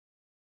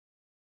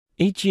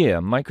Each year,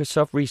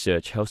 Microsoft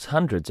Research hosts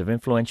hundreds of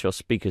influential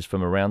speakers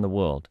from around the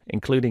world,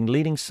 including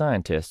leading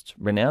scientists,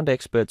 renowned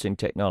experts in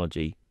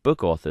technology,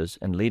 book authors,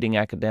 and leading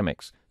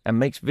academics, and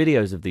makes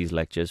videos of these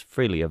lectures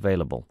freely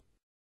available.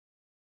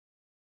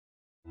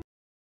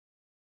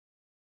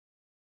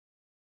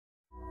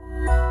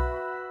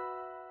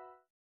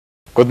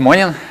 Good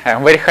morning.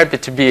 I'm very happy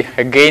to be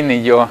again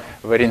in your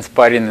very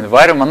inspiring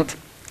environment.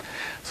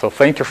 So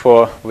thank you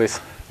for this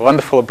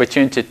wonderful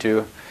opportunity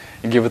to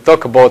give a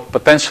talk about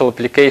potential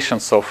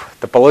applications of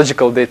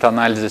topological data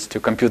analysis to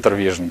computer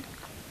vision.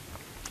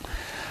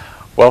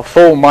 Well,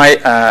 though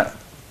my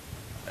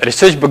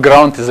research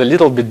background is a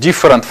little bit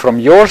different from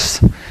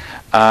yours,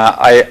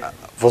 I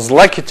was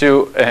lucky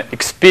to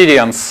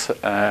experience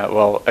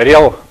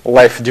real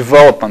life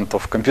development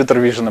of computer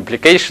vision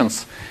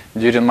applications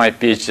during my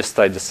PhD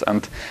studies.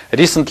 And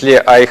recently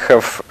I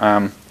have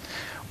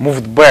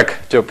moved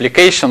back to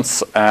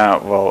applications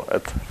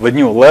at the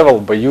new level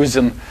by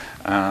using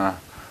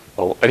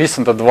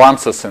recent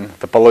advances in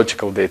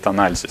topological data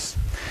analysis.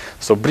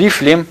 So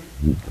briefly,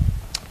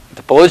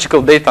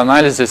 topological data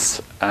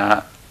analysis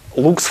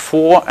looks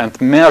for and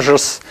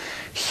measures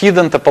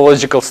hidden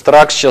topological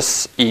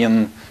structures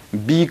in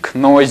big,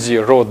 noisy,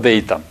 raw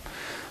data.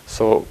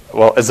 So,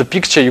 as a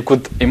picture, you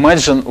could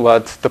imagine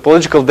that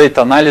topological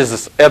data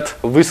analysis at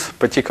this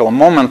particular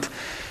moment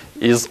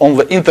is on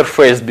the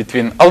interface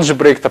between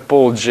algebraic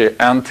topology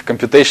and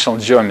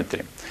computational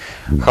geometry.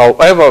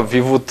 However, we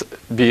would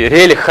be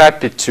really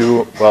happy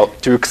to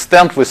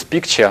extend this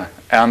picture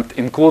and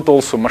include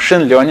also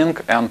machine learning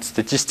and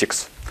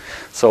statistics.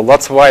 So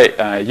that's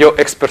why your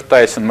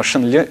expertise in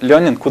machine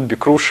learning could be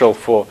crucial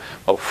for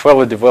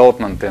further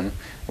development in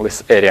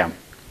this area.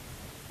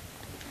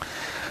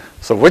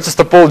 So what is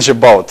topology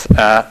about?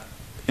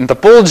 In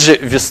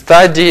topology, we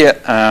study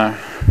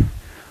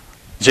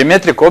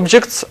geometric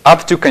objects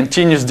up to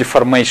continuous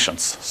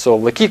deformations. So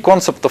the key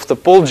concept of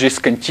topology is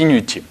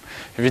continuity.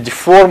 We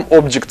deform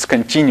objects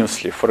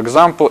continuously. For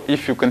example,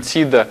 if you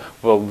consider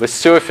the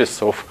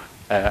surface of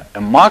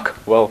a mug,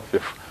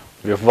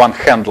 with one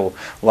handle.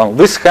 Well,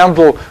 this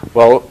handle,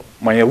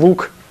 may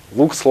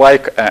looks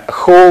like a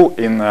hole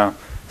in a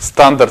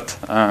standard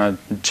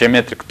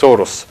geometric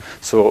torus.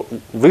 So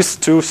these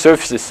two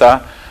surfaces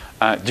are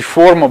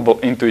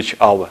deformable into each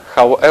other.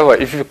 However,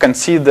 if you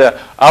consider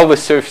other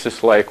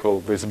surfaces like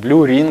this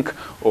blue ring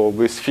or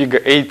this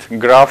figure 8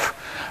 graph,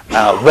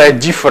 they're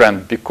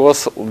different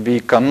because we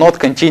cannot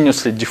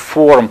continuously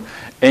deform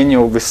any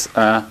of these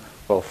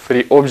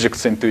three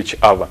objects into each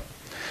other.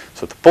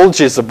 So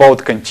topology is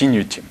about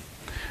continuity,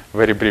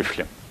 very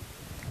briefly.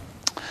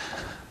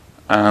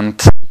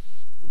 And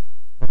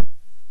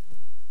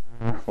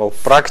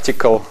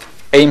practical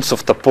aims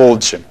of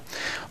topology.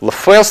 The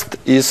first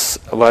is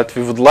that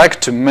we would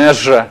like to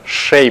measure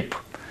shape.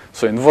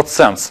 So in what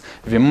sense?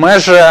 We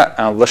measure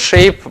the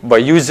shape by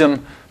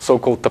using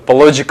so-called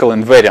topological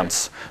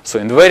invariance. So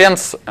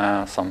invariance,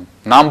 some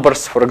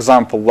numbers, for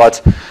example,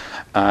 that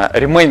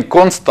remain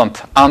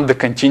constant under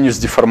continuous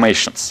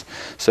deformations.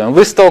 So in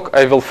this talk,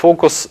 I will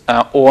focus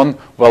on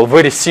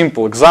very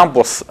simple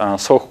examples,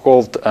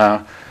 so-called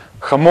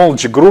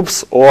homology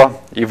groups, or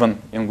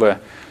even in the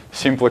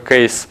simpler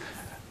case,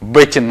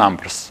 Betti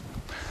numbers.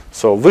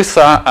 So these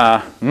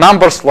are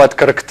numbers that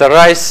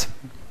characterize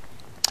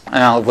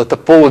the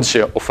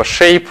topology of a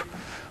shape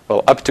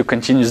up to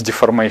continuous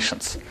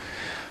deformations.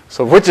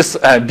 So what is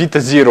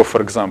beta 0,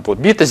 for example?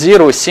 Beta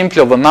 0 is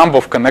simply the number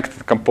of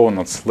connected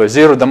components, the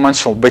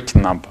zero-dimensional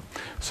Betti number.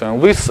 So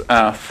in these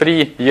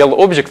three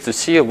yellow objects, you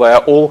see they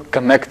are all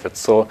connected.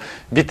 So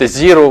beta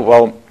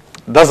 0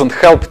 doesn't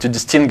help to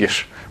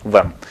distinguish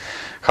them.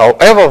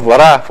 However, there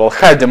are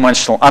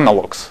high-dimensional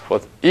analogs.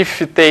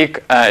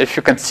 If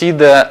you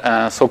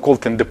consider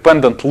so-called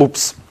independent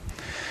loops.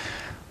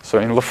 So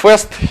in the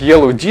first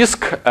yellow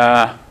disk,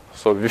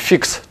 so we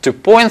fix 2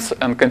 points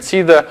and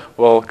consider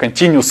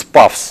continuous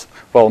paths.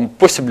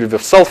 Possibly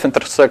with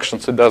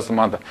self-intersections, it doesn't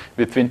matter,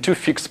 between 2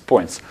 fixed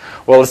points.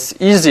 It's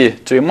easy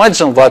to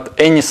imagine that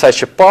any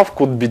such a path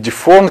could be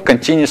deformed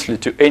continuously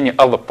to any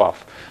other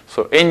path.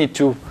 So any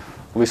two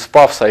these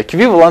paths are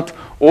equivalent,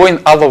 or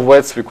in other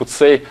words, we could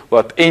say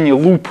that any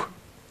loop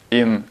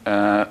in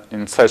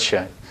such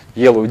a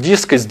yellow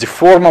disk is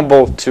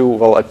deformable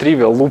to a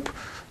trivial loop,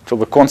 to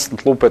the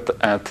constant loop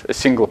at a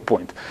single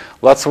point.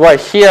 That's why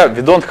here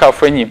we don't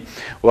have any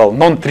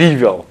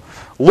non-trivial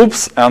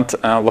loops, and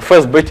the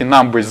first Betti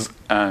number is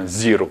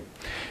 0.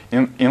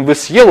 In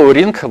this yellow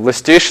ring, the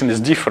situation is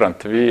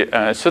different. We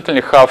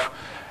certainly have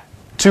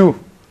two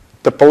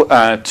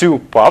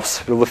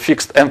paths with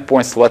fixed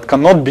endpoints that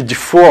cannot be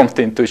deformed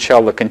into each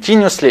other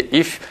continuously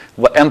if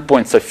the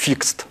endpoints are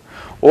fixed.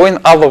 Or in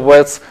other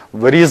words,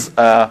 there is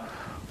a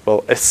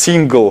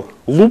single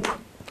loop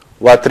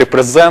that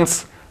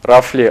represents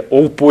roughly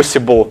all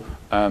possible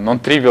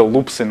non-trivial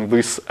loops in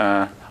this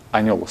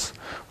annulus.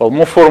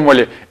 More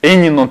formally,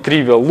 any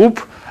non-trivial loop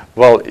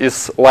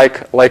is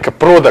like a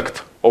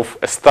product of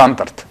a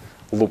standard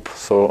loop.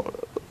 So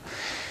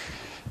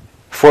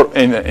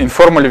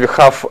Informally we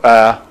have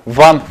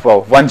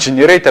one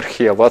generator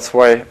here. That's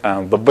why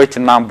the Betty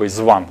number is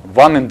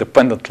one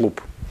independent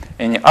loop.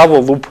 Any other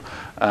loop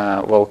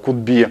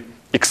could be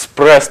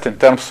expressed in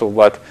terms of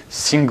that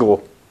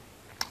single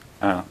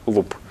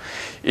loop.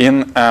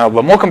 In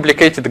the more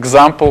complicated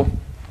example,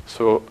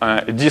 so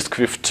a disk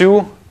with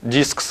two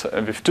disks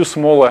with two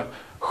smaller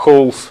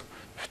holes,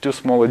 with two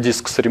smaller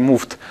disks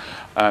removed,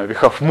 we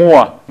have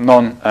more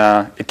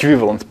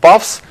non-equivalent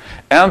paths,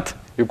 and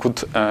you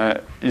could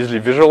easily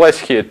visualize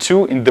here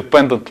two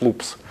independent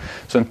loops.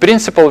 So in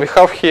principle, we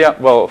have here,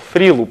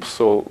 three loops.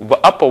 So the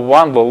upper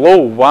one, the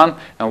lower one,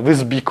 and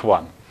this big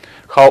one.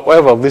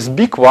 However, this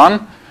big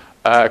one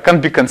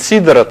can be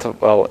considered,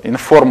 in a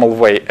formal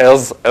way,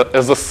 as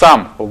a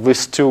sum of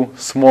these two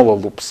smaller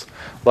loops.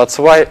 That's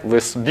why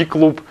this big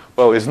loop,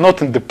 is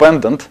not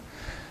independent.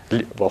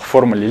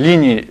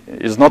 Formally,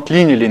 is not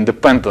linearly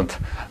independent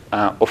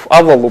of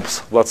other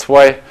loops. That's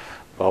why,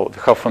 we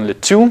have only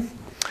two.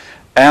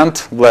 And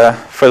the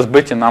first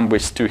Betty number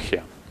is 2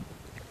 here.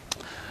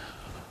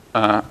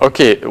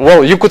 Okay,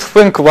 you could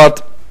think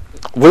that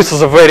this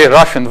is a very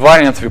rough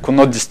environment. We could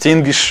not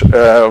distinguish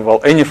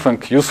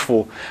anything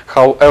useful.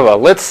 However,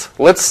 let's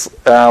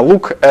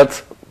look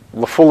at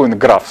the following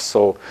graphs.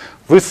 So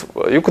this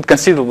you could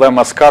consider them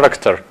as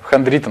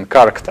handwritten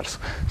characters.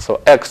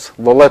 So X,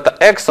 the letter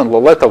X, and the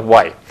letter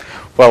Y.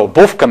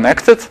 Both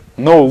connected,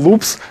 no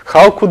loops.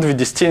 How could we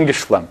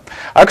distinguish them?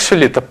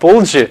 Actually,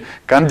 topology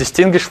can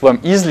distinguish them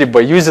easily by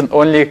using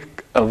only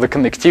the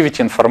connectivity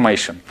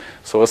information.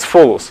 So as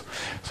follows.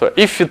 So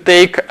if you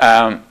take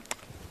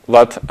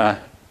that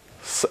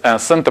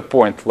center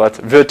point, that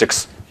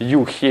vertex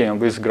U here in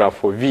this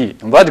graph, or V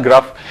in that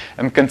graph,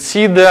 and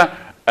consider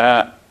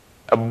a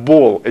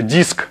ball, a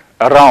disk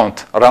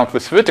around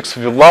this vertex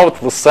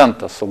without the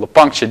center, so the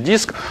punctured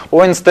disk,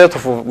 or instead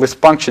of this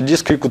punctured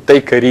disk, you could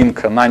take a ring,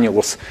 an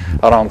annulus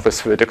around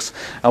this vertex.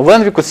 And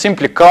then we could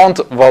simply count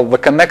the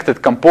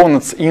connected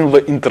components in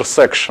the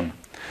intersection.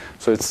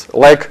 So it's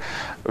like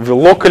we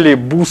locally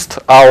boost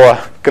our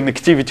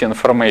connectivity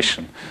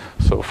information.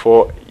 So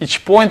for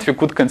each point, we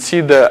could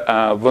consider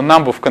the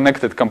number of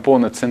connected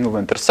components in the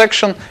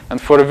intersection.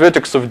 And for a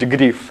vertex of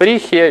degree 3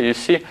 here, you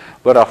see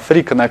there are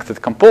 3 connected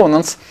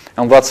components.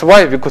 And that's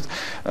why we could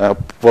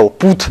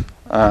put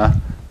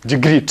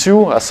degree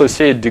 2,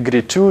 associate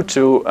degree 2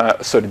 to,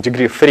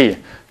 degree 3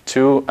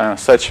 to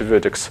such a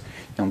vertex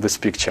in this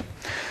picture.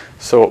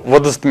 So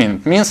what does it mean?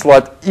 It means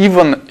that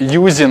even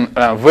using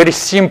very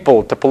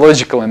simple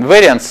topological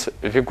invariants,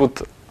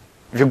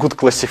 we could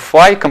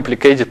classify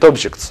complicated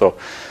objects.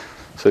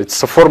 So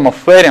it's a form of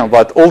theorem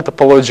that all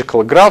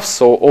topological graphs,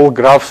 so all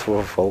graphs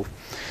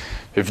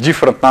with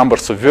different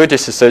numbers of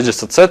vertices,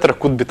 edges, etc.,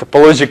 could be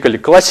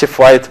topologically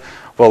classified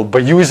by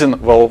using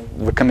the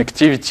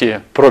connectivity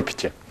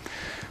property.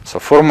 So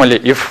formally,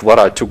 if there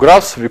are 2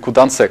 graphs, we could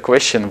answer a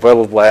question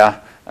whether they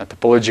are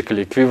topologically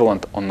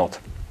equivalent or not.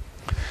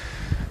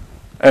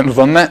 And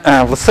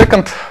the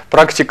second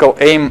practical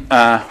aim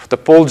of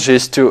topology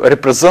is to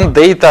represent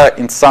data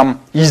in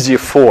some easy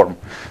form.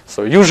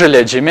 So usually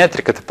a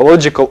geometric, a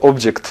topological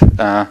object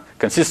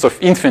consists of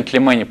infinitely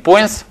many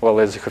points.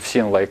 As you have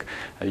seen, like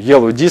a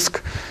yellow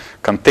disk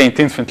contained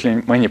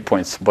infinitely many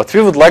points. But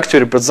we would like to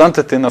represent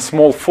it in a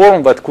small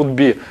form that could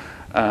be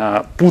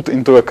put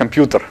into a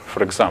computer,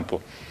 for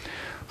example.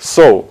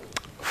 So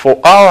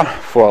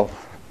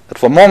at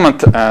the moment,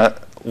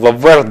 the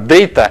word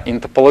data in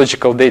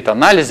topological data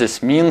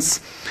analysis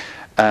means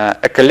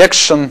a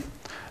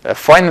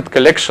finite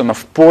collection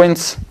of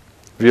points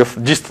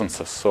with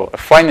distances, so a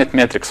finite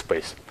metric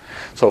space.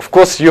 So of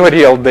course your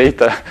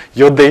data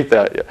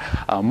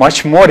are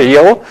much more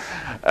real.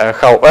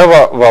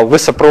 However,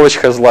 this approach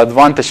has the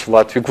advantage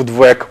that we could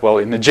work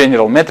in a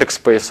general metric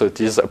space, so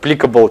it is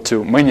applicable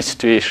to many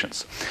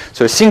situations.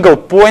 So a single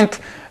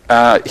point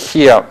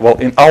here,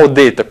 in our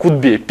data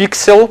could be a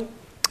pixel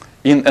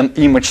in an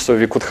image, so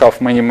we could have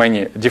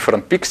many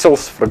different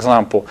pixels, for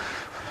example,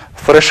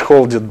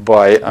 thresholded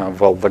by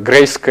the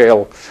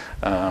grayscale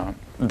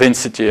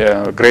density,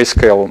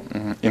 grayscale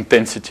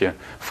intensity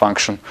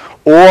function.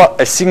 Or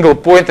a single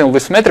point in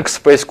this metric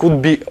space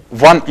could be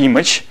one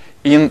image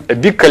in a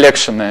big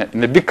collection,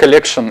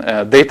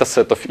 data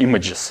set of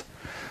images.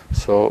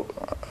 So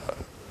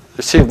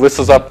you see, this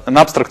is an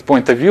abstract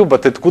point of view,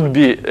 but it could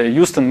be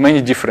used in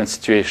many different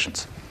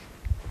situations.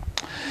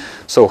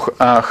 So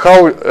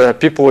how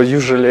people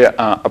usually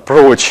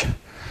approach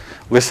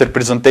this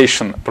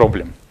representation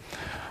problem?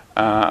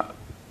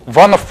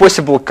 One of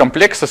possible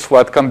complexes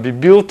that can be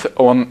built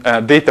on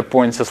data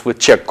points is the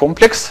check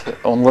complex.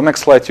 On the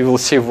next slide, you will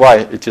see why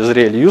it is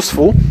really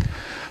useful.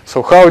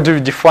 So how do we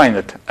define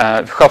it? We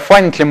have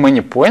finitely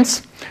many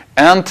points,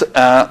 and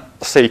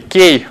say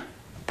k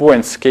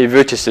points, k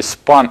vertices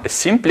span a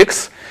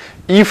simplex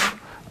if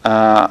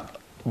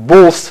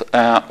balls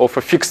of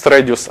a fixed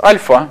radius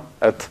alpha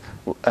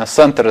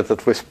centered at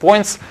these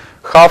points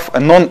have a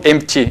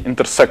non-empty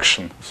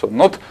intersection. So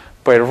not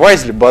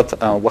pairwisely, but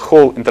the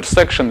whole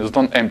intersection is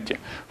non-empty.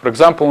 For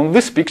example, in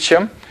this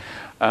picture,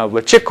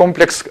 the check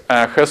complex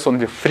has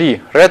only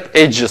 3 red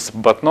edges,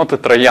 but not a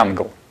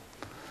triangle,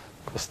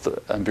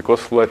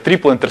 because the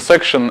triple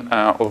intersection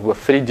of the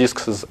 3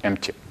 disks is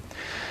empty.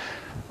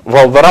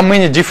 Well, there are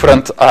many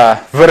different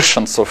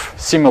versions of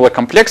similar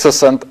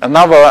complexes, and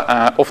another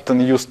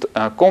often used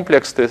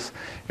complex is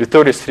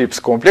Vittori-Thrips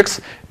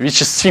complex,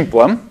 which is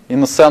simpler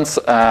in a sense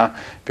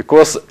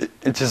because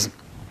it is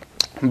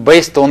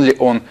based only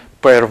on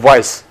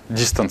pairwise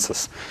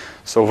distances.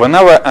 So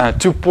whenever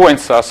 2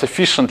 points are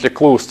sufficiently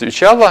close to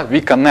each other,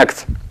 we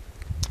connect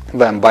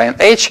them by an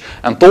edge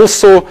and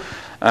also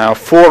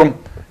form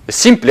a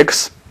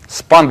simplex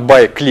spanned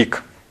by a click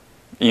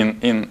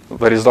in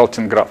the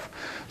resulting graph.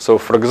 So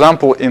for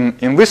example,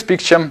 in this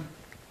picture,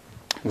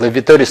 the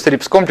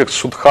Vittori-Thrips complex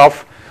should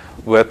have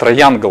the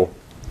triangle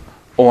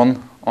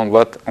on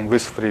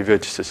these 3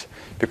 vertices,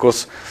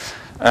 because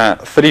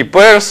 3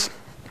 pairs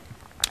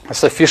are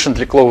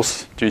sufficiently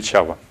close to each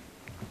other.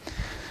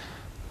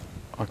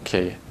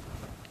 Okay.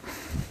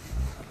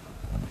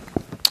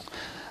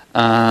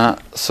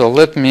 So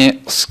let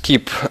me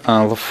skip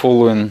the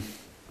following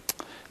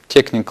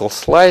technical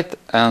slide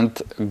and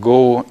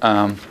go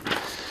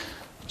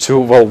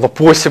to the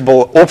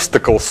possible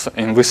obstacles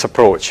in this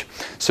approach.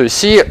 So you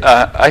see,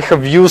 I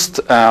have used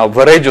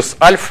the radius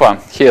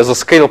alpha here as a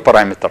scale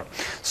parameter.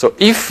 So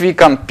if we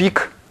can pick,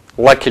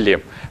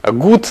 luckily, a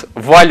good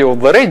value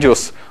of the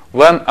radius,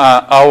 then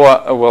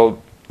our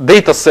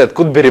data set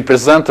could be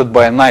represented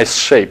by a nice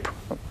shape.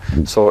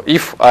 So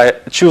if I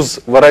choose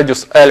the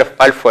radius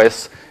alpha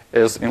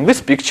as in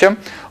this picture,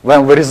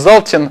 then the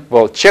resulting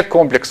check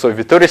complex or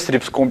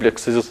Vittori-Thrips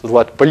complex is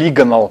that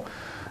polygonal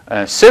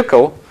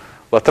circle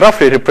that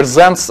roughly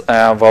represents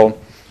the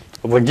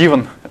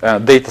given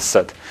data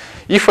set.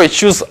 If I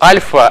choose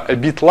alpha a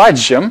bit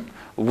larger,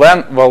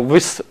 then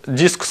these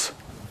disks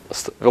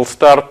will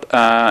start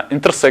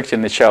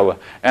intersecting each other,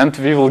 and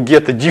we will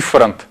get a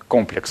different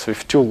complex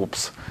with 2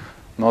 loops,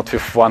 not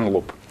with 1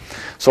 loop.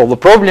 So the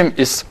problem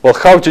is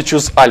how to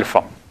choose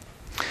alpha.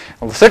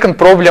 The second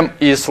problem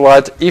is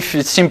that if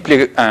we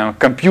simply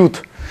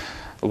compute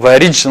the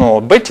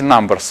original beta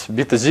numbers,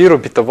 beta 0,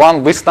 beta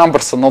 1, these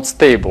numbers are not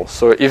stable.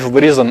 So if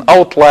there is an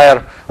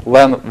outlier,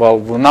 then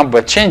the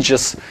number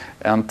changes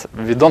and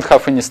we don't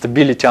have any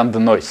stability under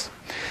noise.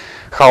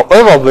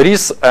 However, there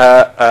is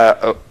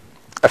a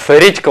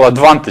theoretical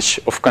advantage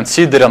of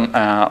considering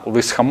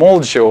this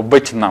homology of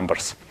beta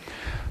numbers.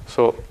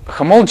 So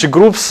homology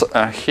groups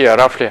here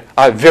roughly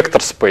are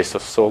vector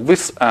spaces. So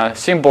this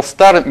symbol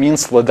star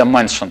means the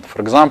dimension. For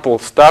example,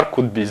 star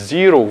could be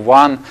 0,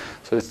 1,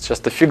 so it's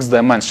just a fixed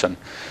dimension.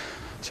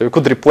 So you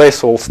could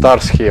replace all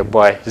stars here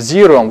by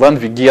 0, and then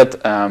we get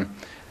a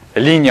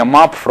linear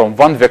map from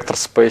one vector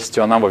space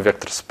to another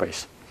vector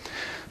space.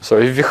 So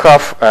if we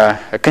have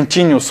a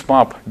continuous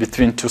map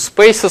between 2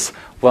 spaces,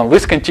 then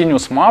this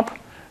continuous map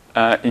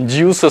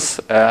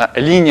induces a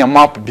linear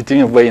map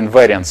between the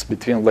invariants,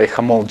 between the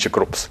homology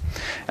groups.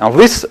 And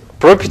this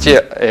property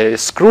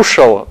is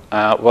crucial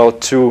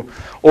to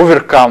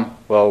overcome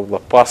the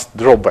past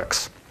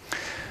drawbacks.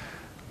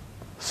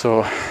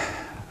 So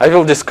I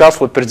will discuss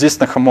the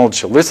persistent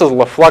homology. This is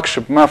the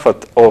flagship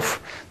method of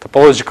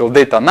topological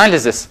data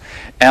analysis,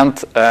 and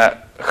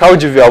how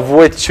do we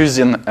avoid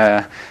choosing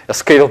a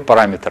scale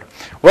parameter?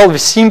 Well, we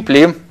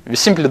simply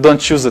don't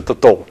choose it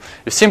at all.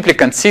 We simply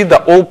consider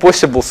all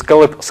possible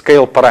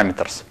scale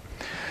parameters.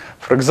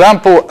 For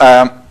example,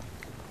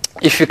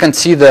 if you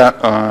consider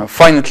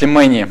finitely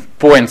many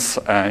points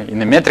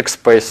in a metric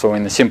space, or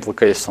in a simple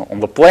case on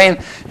the plane,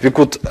 we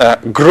could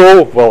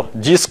grow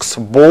disks,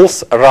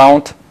 balls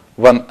around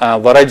when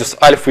the radius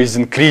alpha is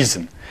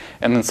increasing.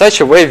 And in such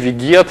a way we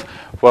get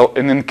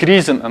an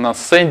increasing and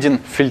ascending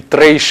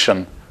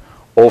filtration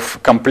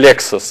of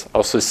complexes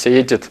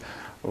associated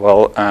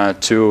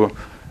to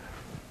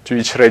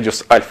each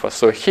radius alpha.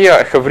 So here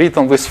I have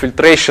written this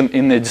filtration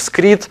in a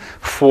discrete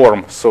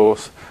form, so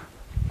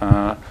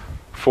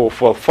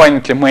for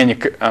finitely many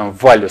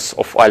values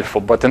of alpha,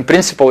 but in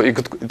principle it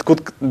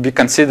could be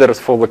considered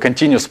for the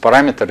continuous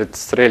parameter.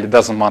 It really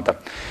doesn't matter.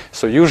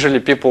 So usually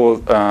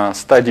people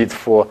study it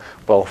for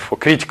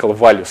critical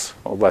values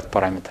of that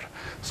parameter,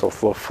 so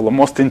for the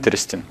most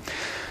interesting.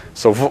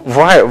 So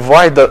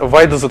why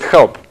does it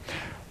help?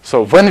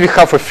 So when we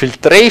have a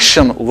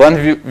filtration,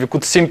 then we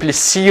could simply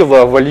see the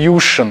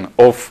evolution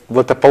of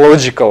the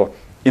topological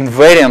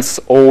invariance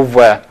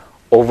over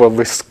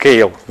the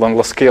scale, when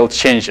the scale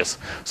changes.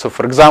 So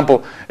for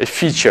example, a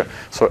feature,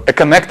 so a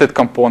connected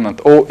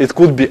component, or it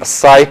could be a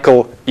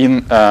cycle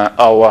in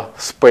our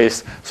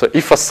space. So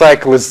if a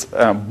cycle is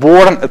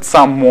born at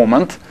some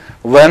moment,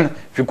 then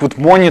we could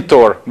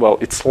monitor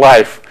its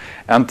life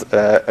and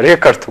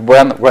record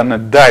when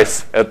it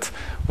dies at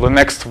the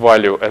next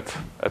value, at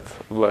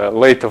the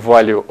later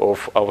value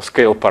of our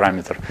scale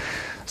parameter.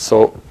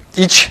 So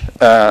each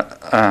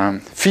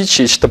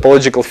feature, each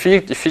topological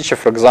feature,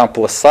 for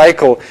example, a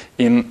cycle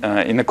in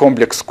a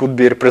complex could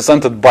be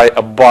represented by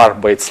a bar,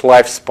 by its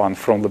lifespan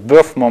from the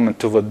birth moment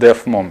to the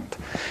death moment.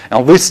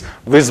 And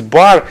this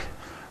bar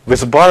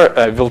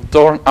will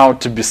turn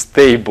out to be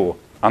stable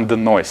under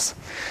noise.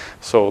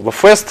 So the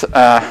first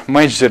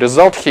major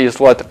result here is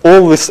that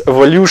all this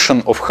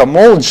evolution of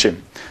homology,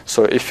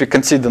 so if you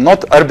consider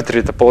not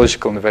arbitrary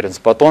topological invariants,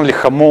 but only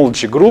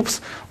homology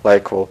groups,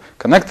 like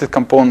connected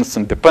components,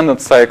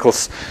 independent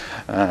cycles,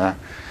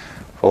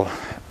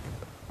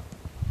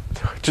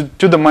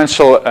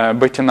 two-dimensional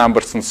Betti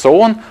numbers, and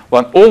so on,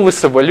 when all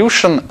this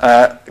evolution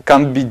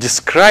can be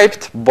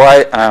described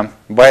by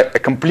a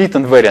complete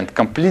invariant,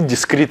 complete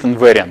discrete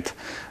invariant,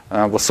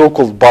 the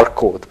so-called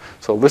barcode.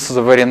 So this is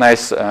a very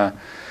nice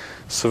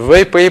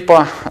survey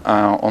paper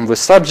on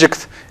this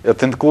subject.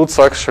 It includes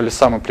actually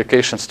some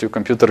applications to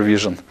computer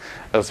vision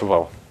as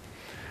well.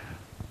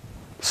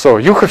 So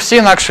you have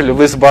seen actually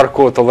this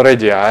barcode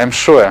already, I'm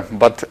sure,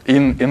 but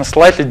in a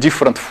slightly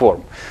different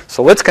form.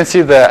 So let's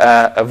consider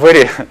a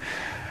very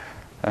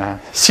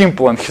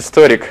simple and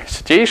historic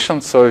situation.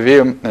 So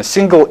we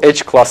single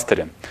edge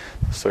clustering.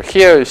 So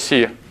here you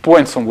see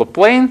points on the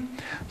plane.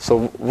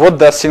 So what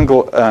does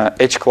single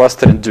edge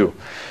clustering do?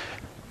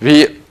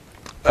 We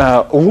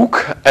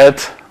look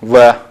at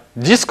the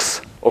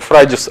disks of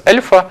radius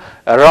alpha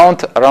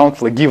around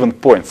the given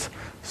points.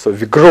 So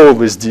we grow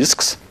these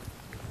disks,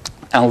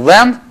 and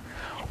then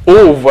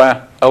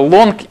over a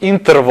long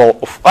interval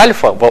of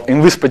alpha, well,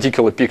 in this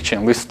particular picture,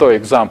 in this toy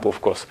example,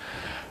 of course,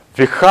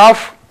 we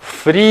have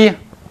three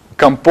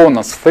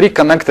components, three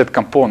connected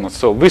components.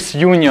 So this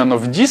union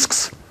of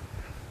disks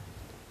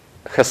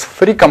has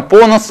three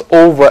components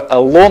over a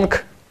long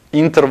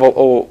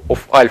interval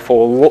of alpha,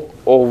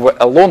 over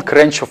a long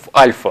range of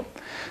alpha.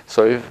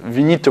 So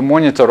we need to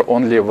monitor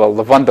only the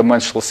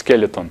one-dimensional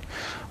skeleton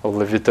of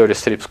the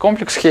Vittori-Strips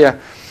complex here.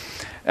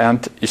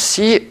 And you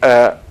see,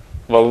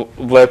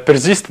 the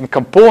persistent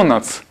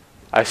components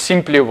are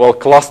simply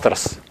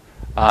clusters,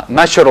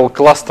 natural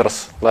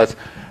clusters that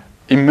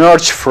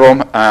emerge from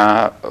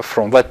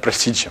that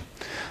procedure.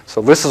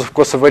 So this is, of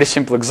course, a very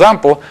simple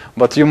example,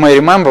 but you may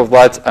remember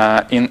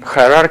that in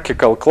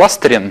hierarchical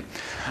clustering,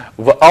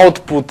 the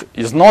output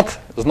is not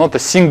a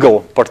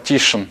single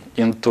partition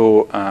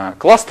into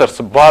clusters,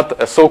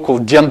 but a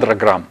so-called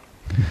dendrogram.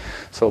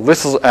 So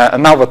this is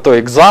another toy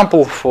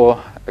example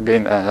for,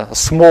 again, a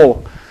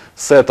small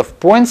set of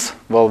points,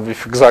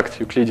 with exact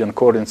Euclidean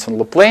coordinates on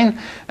the plane,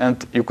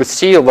 and you could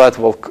see that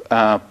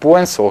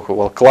points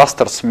or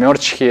clusters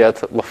merge here at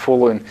the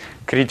following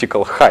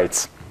critical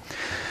heights.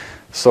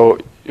 So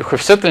you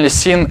have certainly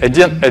seen a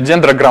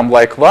dendrogram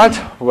like that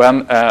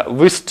when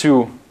these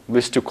two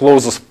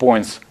closest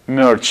points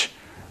merge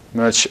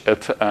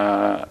at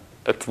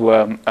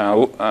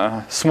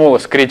the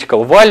smallest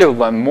critical value,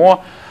 then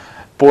more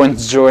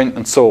points join,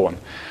 and so on.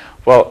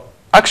 Well,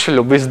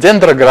 actually, this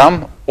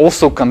dendrogram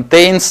also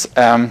contains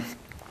a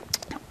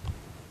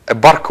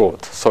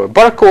barcode. So a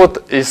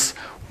barcode is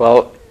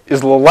the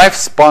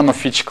lifespan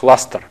of each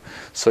cluster.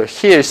 So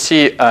here you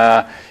see,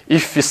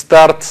 if we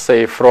start,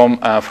 say, from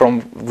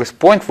this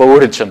point, the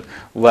origin,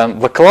 then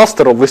the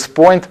cluster of this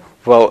point,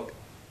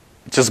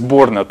 it is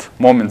born at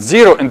moment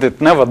 0 and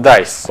it never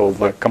dies. So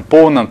the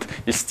component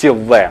is still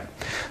there.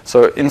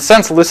 So in a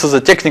sense, this is a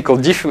technical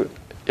difficulty.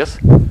 Yes?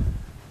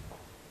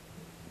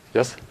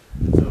 Yes?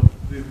 So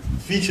the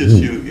features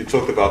you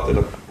talked about that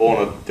are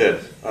born or dead,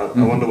 I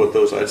wonder what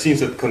those are. It seems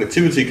that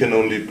connectivity can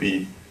only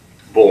be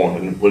born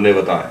and will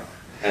never die.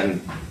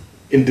 And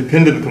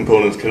independent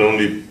components can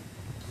only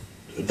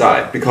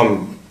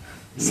become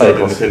not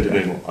independent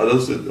anymore. Are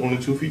those the only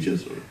two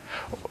features? Or?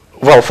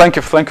 Well, thank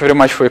you very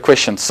much for your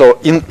question. So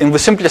in the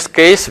simplest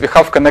case, we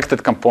have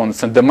connected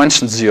components in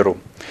dimension 0.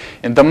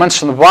 In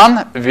dimension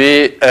 1,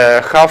 we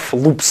have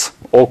loops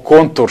or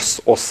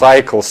contours or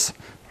cycles,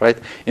 right?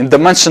 In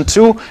dimension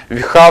 2,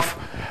 we have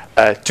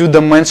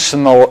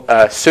two-dimensional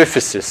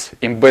surfaces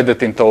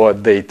embedded into our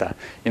data.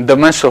 In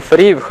dimension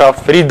 3, we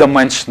have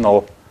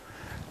three-dimensional,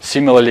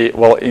 similarly,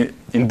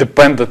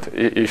 independent,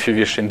 if you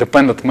wish,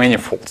 independent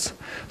manifolds.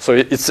 So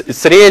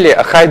it's really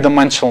a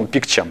high-dimensional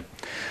picture.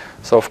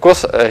 So of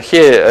course,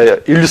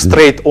 here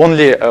illustrate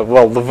only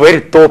the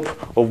very top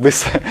of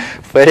this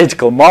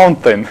theoretical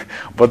mountain,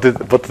 but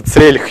it's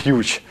really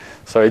huge.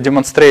 So I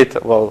demonstrate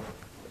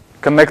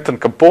connecting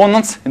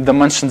components in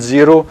dimension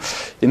 0,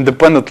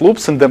 independent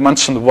loops in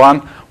dimension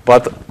 1,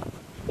 but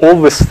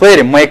all this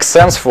theory makes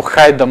sense for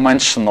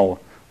high-dimensional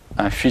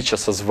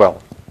features as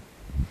well.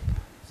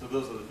 So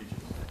those are the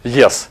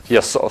features?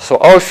 Yes. So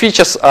our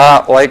features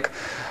are like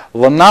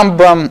the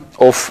number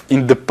of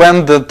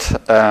independent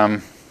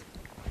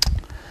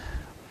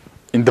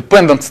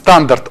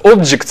standard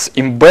objects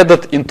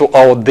embedded into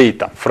our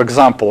data. For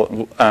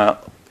example,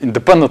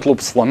 independent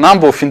loops, the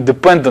number of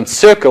independent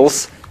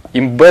circles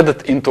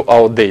embedded into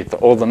our data,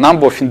 or the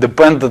number of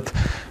independent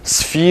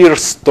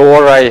spheres,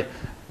 tori,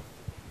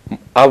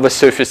 other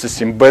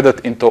surfaces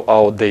embedded into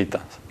our data.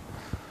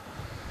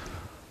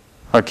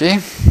 Okay,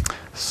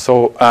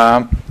 so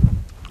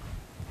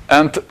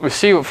and we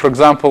see, for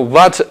example,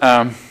 that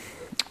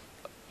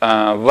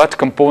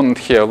component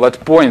here,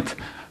 that point,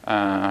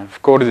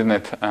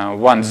 coordinate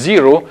 1,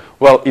 0,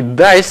 it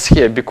dies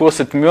here because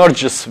it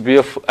merges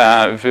with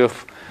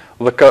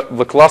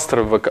the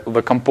cluster,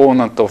 the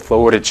component of the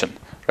origin,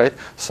 right?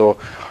 So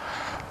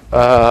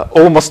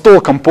almost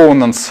all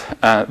components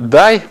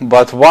die,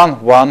 but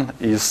one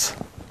is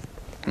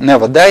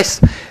never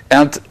dies.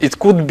 And it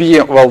could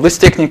be, well, this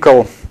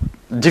technical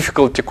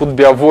difficulty could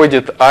be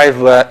avoided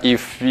either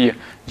if we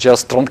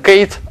just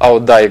truncate our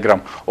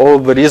diagram, or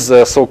there is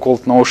a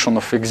so-called notion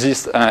of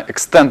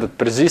extended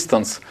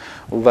persistence,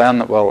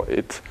 then, well,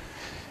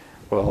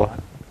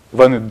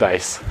 when it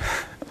dies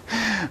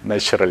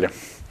naturally.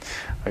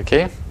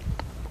 Okay.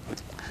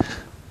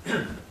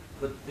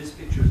 But this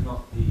picture is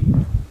not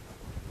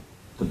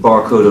the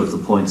barcode of the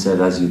point set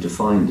as you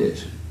defined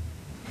it.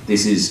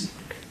 This is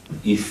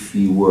if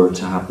you were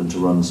to happen to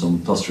run some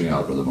clustering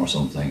algorithm or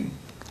something.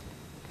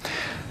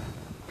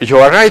 You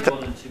are right.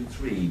 1 and 2,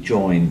 3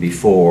 join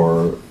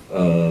before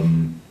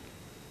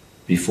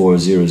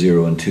 0,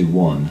 0 and 2,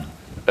 1.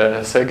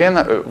 Say again,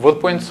 what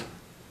points?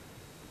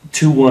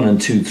 2, 1 and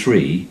 2,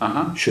 3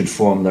 should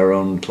form their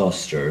own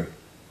cluster.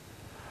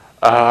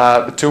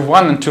 2,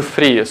 1 and 2,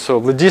 3. So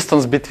the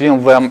distance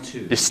between them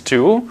is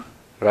 2,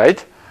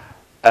 right?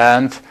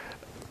 And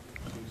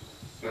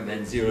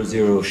then 0,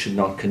 0 should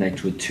not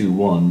connect with 2,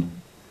 1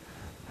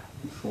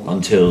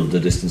 until the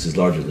distance is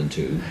larger than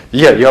 2.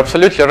 Yeah, you're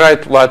absolutely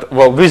right.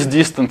 Well, this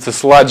distance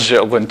is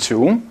larger than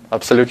 2.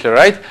 Absolutely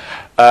right.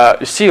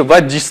 You see,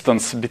 that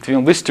distance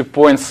between these 2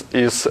 points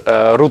is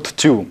root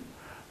 2,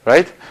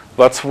 right?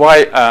 That's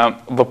why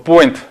the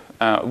point,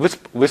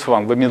 this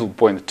one, the middle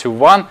point, 2,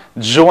 1,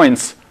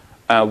 joins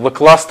the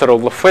cluster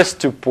of the first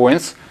 2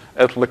 points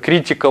at the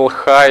critical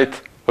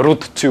height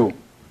root 2,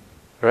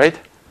 right?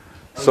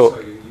 So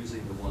you're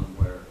using the one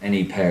where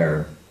any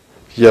pair.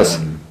 Yes.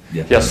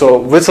 Yeah.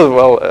 So this is,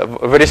 well,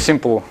 a very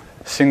simple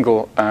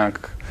single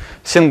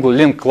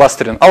link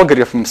clustering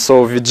algorithm.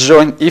 So we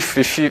join if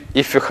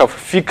you have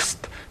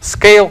fixed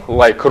scale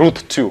like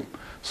root 2.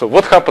 So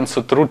what happens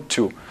at root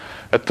 2?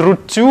 At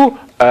root 2,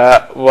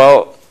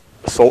 well,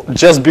 so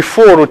just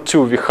before root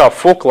 2 we have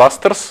 4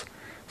 clusters.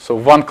 So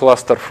 1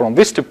 cluster from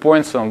these 2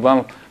 points and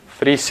then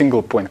 3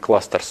 single point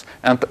clusters.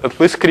 And at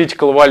this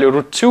critical value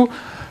root 2,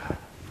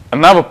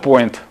 another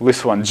point,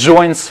 this one,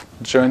 joins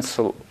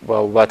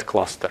well, that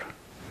cluster.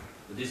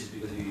 But this is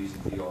because you're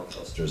using VR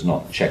clusters,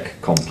 not check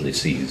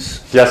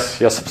complices.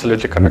 Yes,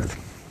 absolutely correct.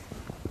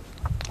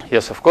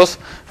 Yes, of course.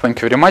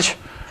 Thank you very much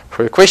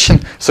for your question.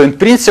 So in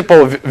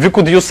principle, we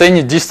could use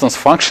any distance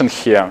function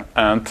here,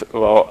 and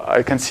well,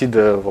 I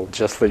consider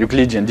just the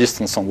Euclidean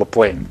distance on the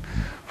plane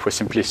for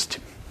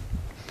simplicity.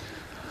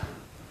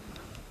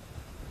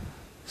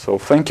 So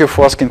thank you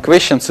for asking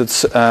questions.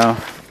 It's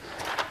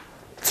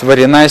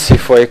very nice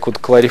if I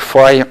could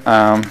clarify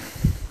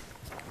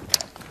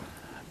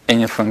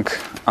anything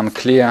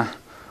unclear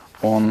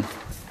on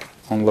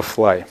the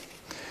fly.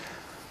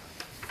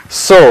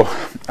 So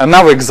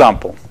another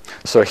example.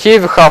 So here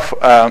we have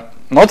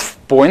not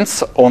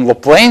points on the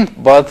plane,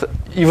 but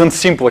even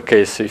simpler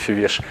case, if you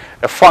wish,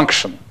 a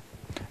function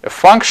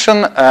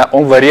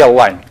on the real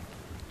line.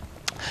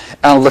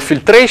 And the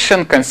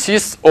filtration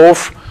consists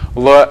of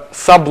the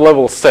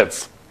sub-level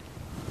sets.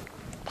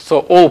 So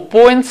all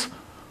points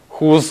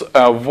whose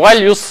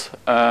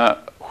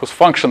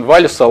function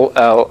values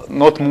are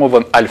not more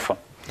than alpha.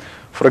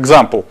 For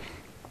example,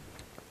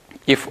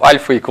 if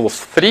alpha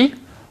equals 3,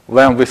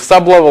 then the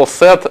sub-level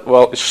set,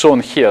 well, is shown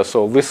here.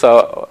 So these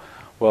are,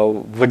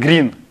 well, the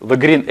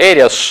green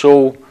areas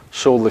show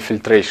the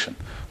filtration.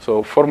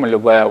 So formally,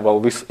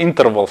 well, these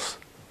intervals,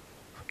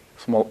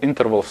 small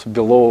intervals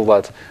below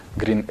that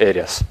green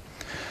areas.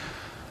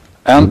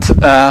 And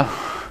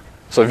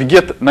so we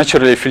get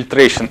naturally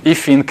filtration.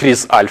 If we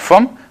increase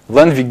alpha,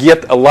 then we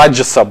get a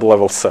larger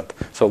sub-level set.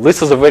 So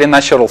this is a very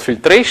natural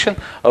filtration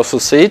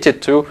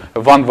associated to a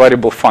one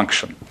variable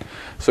function.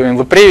 So in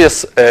the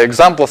previous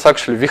examples,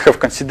 actually, we have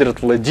considered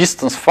the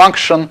distance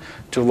function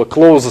to the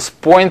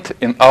closest point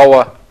in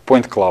our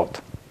point cloud.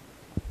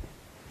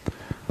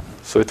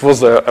 So it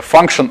was a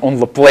function on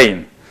the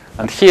plane.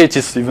 And here it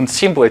is even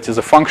simpler, it is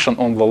a function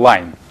on the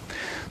line.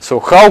 So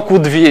how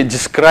could we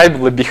describe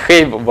the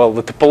behavior, well,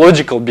 the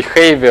topological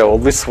behavior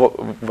of this,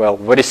 well,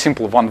 very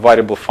simple one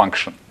variable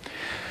function?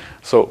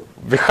 So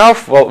we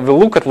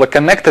look at the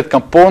connected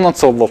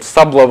components of the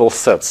sub-level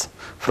sets.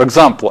 For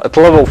example, at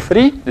level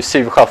 3, you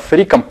see we have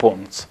 3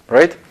 components,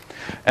 right?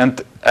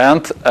 And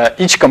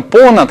each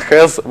component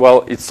has,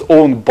 well, its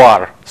own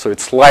bar, so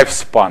its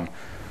lifespan.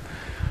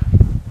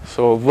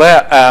 So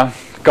the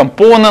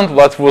component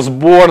that was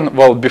born,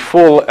 well,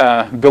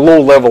 below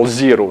level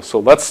 0.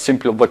 So that's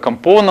simply the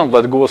component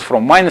that goes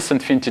from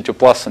 -infinity to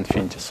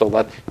 +infinity. So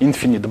that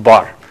infinite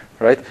bar,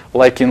 right?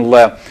 Like in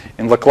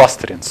the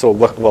clustering. So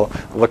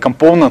the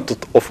component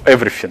of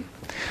everything.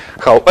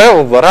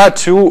 However, there are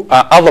 2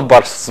 other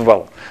bars as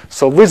well.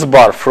 So this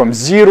bar from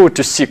 0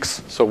 to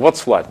 6. So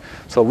what's that?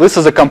 So this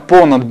is a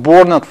component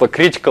born at the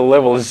critical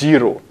level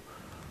 0.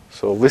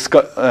 So this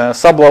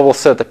sub-level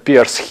set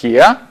appears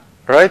here,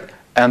 right?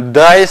 And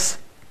dies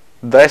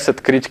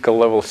at critical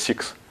level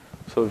 6.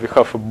 So we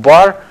have a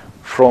bar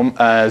from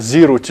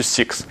 0 to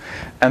 6.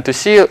 And to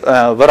see,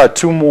 there are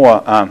 2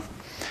 more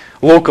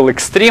local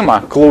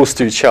extrema close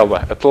to each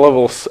other at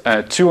levels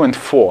 2 and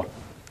 4.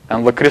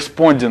 and the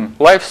corresponding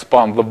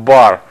lifespan, the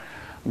bar,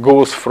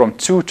 goes from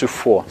 2 to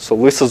 4. So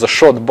this is a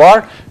short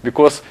bar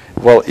because,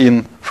 well,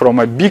 from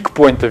a big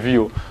point of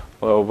view,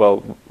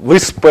 well,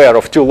 this pair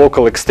of two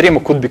local extrema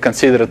could be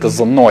considered as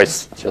a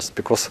noise, just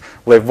because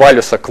the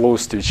values are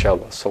close to each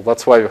other. So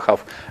that's why we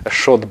have a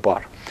short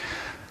bar.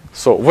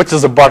 So what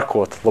is a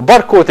barcode? The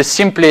barcode is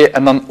simply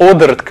an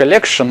unordered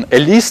collection, a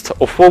list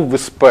of all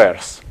these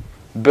pairs,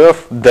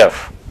 birth,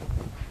 death.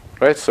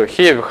 Right? So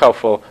here we have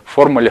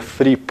formally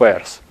 3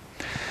 pairs.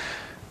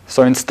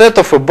 So instead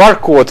of a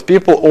barcode,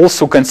 people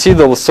also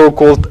consider the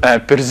so-called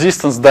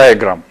persistence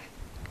diagram,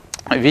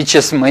 which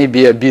is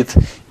maybe a bit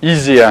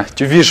easier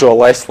to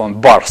visualize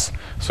than bars.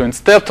 So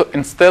instead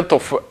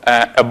of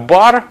a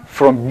bar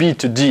from B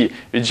to D,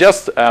 we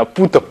just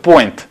put a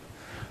point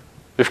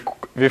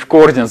with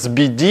coordinates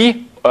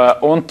BD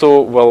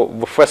onto, well,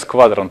 the first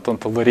quadrant,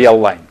 onto the real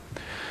line.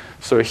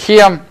 So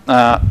here,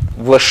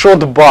 the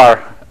short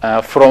bar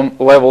from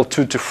level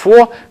 2 to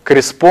 4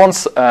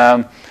 corresponds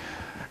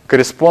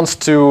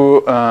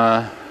to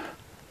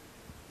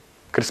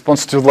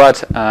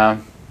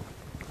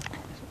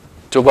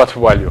that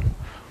value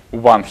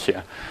 1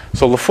 here.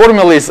 So the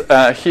formula is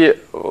here.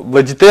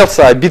 The details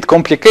are a bit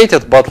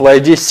complicated, but the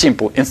idea is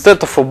simple.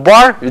 Instead of a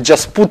bar, we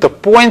just put a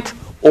point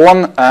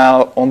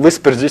on this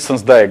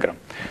persistence diagram.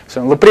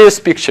 So in the previous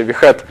picture, we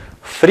had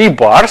 3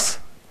 bars,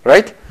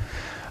 right?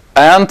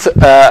 And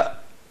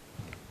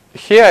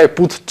here I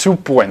put 2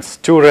 points,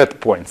 2 red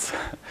points.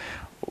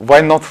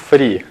 Why not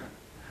 3?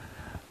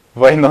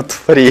 Why not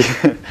 3?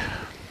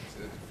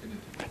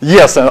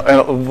 Yes,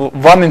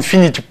 one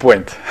infinity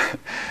point.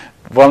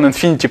 One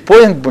infinity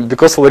point,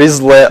 because there is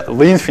the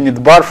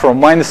infinite bar from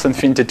minus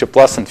infinity to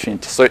plus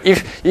infinity. So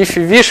if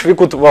you wish, we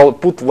could, well,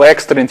 put the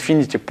extra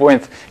infinity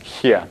point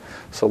here.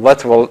 So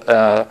that will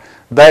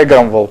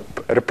diagram will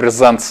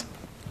represent,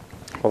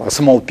 well, a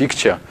small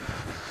picture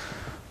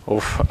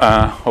of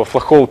the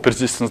whole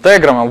persistence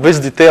diagram. And these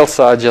details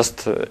are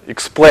just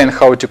explain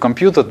how to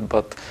compute it,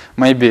 but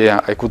maybe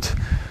I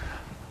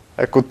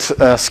could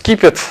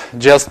skip it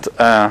just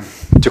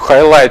to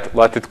highlight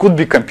that it could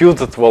be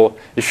computed, well,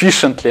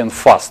 efficiently and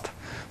fast.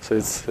 So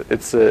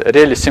it's a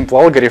really simple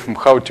algorithm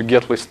how to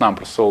get this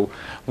number. So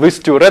these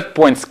 2 red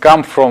points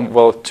come from,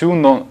 well,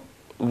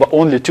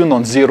 only 2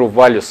 non-zero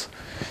values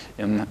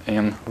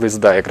in this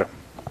diagram.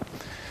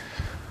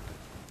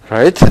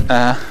 Right?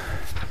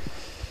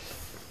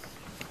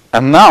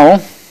 And now,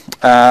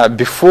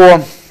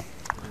 before,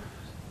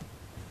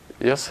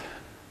 yes?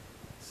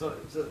 So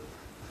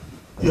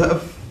you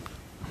have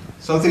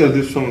something like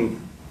this from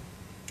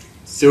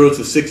 0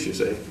 to 6, you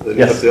say. Then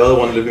you have the other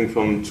one living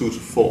from 2 to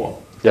 4.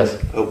 Yes.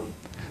 I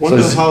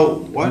wonder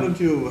why don't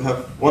you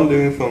have one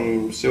living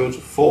from 0 to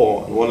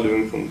 4 and one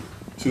living from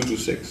 2 to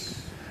 6?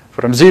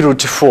 From 0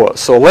 to 4.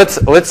 So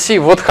let's see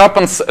what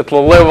happens at the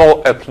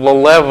level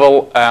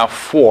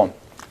 4.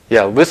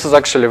 Yeah, this is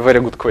actually a very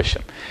good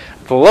question.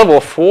 At the level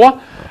 4,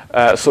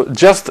 so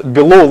just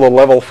below the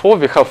level 4,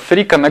 we have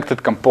 3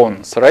 connected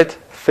components, right?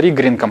 3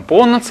 green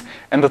components,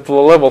 and at the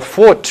level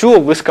 4, 2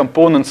 of these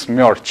components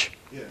merge.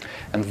 Yeah.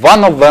 And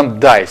one of them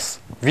dies.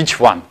 Which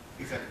one?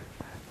 Exactly.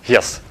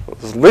 Yes.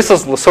 This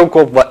is the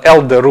so-called the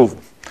elder rule.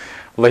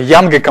 The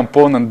younger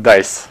component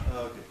dies.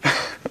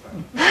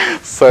 Okay.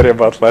 Sorry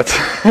about that.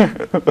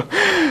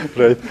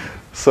 Right.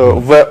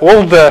 So the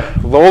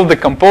older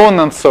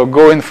component, so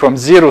going from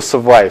 0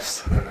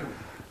 survives.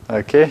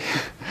 Okay.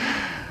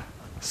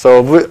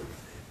 So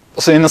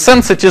in a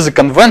sense, it is a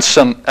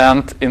convention,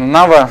 and in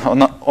another, on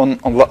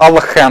the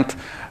other hand,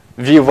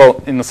 we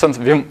will, in a sense,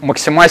 we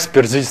maximize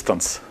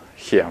persistence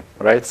here,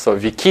 right? So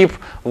we keep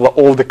the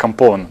older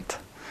component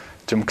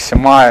to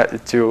maximize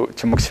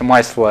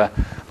the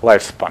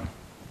lifespan,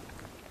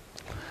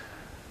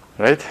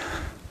 right?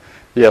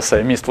 Yes,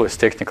 I missed this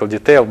technical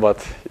detail,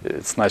 but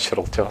it's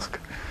natural task,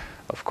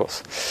 of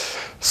course.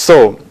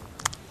 So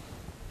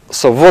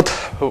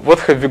what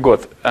have we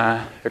got?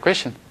 A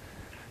question?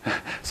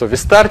 So we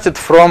started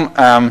from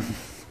a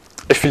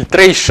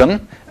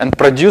filtration and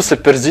produced a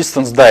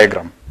persistence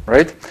diagram,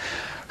 right?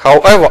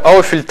 However,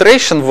 our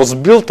filtration was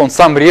built on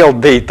some real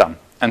data,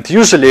 and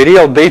usually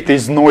real data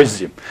is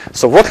noisy.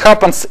 So what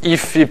happens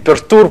if we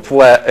perturb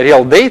the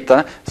real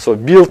data, so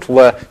build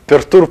the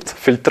perturbed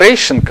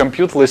filtration,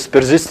 compute this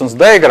persistence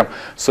diagram,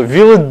 so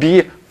will it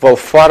be, well,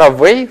 far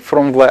away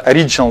from the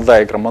original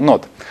diagram or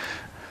not?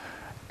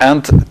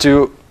 And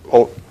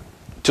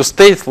to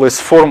state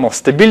this formal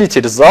stability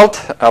result,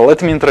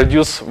 let me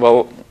introduce,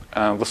 well,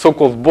 the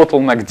so-called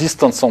bottleneck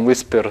distance on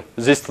these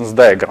persistence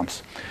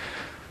diagrams.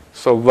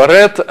 So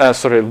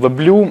the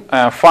blue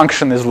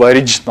function is the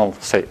original,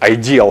 say,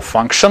 ideal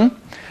function,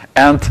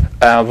 and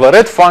the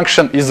red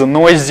function is a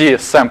noisy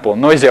sample,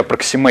 noisy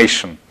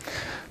approximation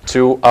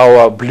to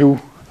our blue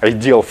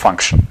ideal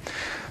function.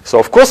 So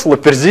of course, the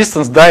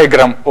persistence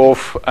diagram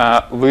of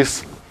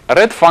this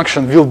red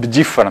function will be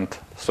different.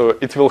 So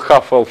it will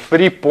have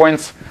 3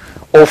 points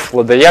of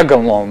the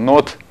diagonal,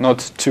 not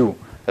 2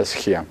 as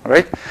here,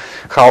 right?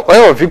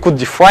 However, we could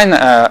define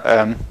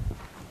the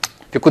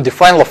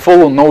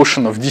following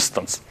notion of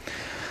distance.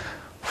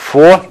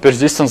 for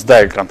persistence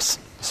diagrams.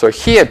 So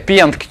here P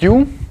and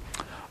Q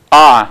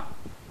are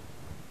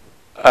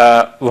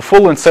the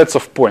following sets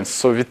of points.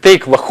 So we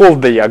take the whole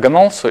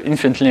diagonal, so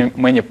infinitely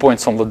many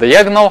points on the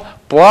diagonal,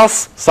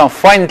 plus some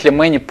finitely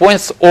many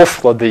points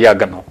off the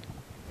diagonal.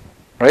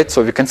 Right?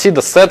 So we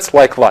consider sets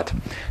like that.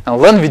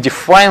 And then we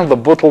define the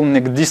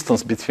bottleneck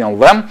distance between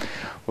them,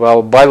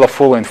 well, by the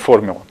following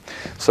formula.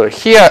 So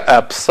here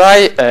psi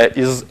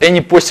is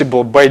any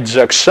possible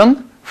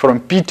bijection from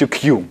P to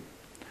Q.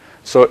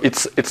 So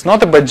it's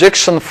not a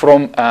bijection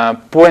from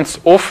points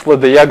off the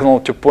diagonal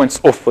to points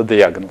off the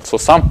diagonal. So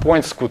some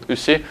points could, you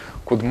see,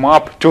 could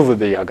map to the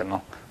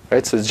diagonal.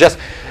 Right? So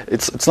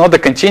it's not a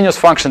continuous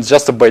function, it's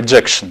just a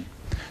bijection.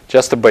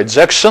 Just a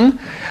bijection.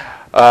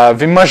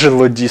 We measure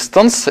the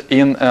distance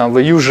in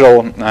the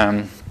usual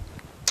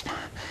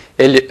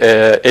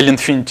L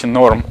infinity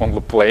norm on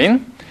the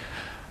plane.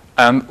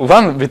 And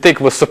then we take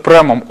the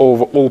supremum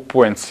over all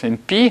points in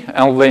P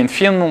and the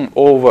infimum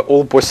over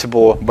all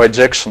possible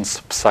bijections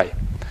psi.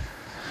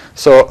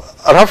 So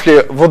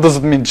roughly, what does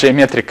it mean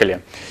geometrically?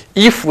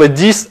 If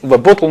the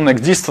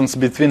bottleneck distance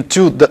between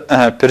two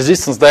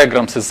persistence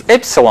diagrams is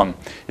epsilon,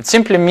 it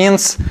simply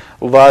means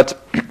that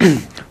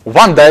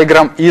one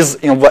diagram is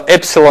in the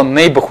epsilon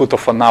neighborhood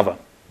of another,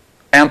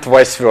 and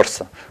vice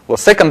versa. The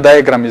second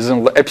diagram is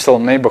in the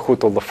epsilon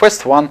neighborhood of the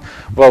first one,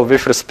 well,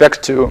 with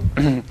respect to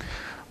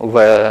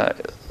the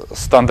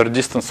standard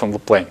distance on the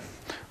plane.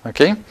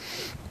 Okay.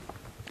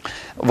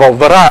 Well,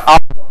 there are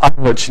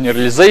other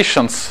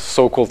generalizations,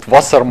 so-called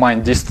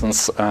Wasserstein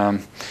distance,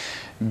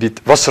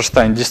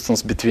 Wasserstein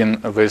distance between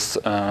these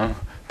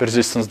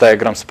persistence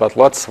diagrams, but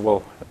let's,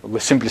 well, the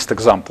simplest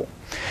example.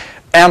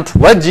 And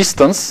that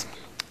distance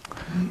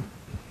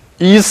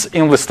is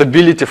in the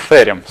stability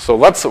theorem. So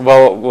that's,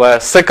 well, the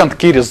second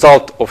key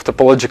result of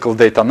topological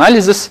data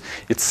analysis.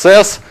 It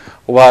says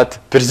that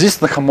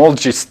persistent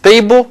homology is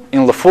stable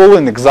in the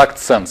following exact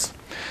sense.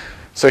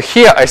 So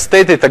here I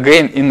state it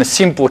again in a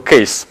simple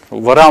case.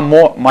 There are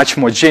much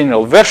more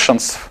general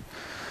versions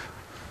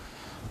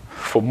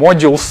for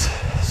modules,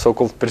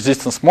 so-called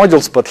persistence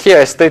modules, but here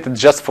I state it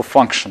just for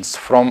functions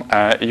from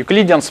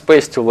Euclidean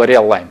space to the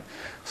real line.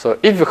 So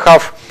if you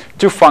have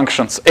two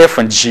functions f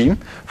and g,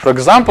 for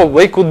example,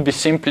 they could be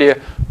simply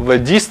the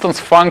distance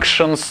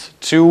functions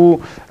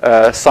to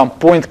some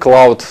point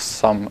cloud,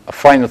 some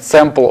finite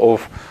sample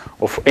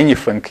of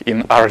anything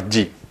in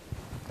Rd.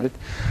 Right?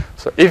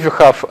 So if you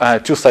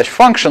have two such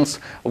functions,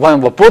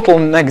 then the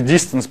bottleneck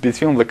distance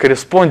between the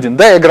corresponding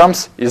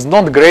diagrams is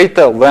not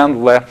greater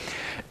than the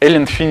L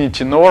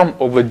infinity norm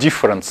of the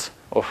difference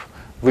of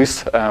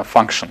these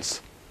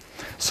functions.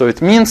 So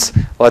it means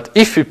that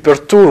if we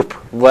perturb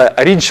the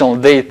original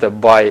data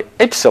by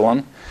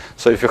epsilon,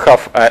 so if you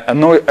have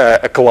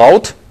a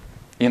cloud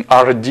in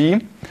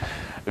Rd,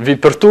 we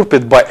perturb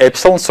it by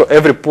epsilon, so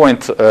every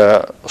point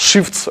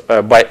shifts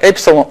by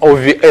epsilon, or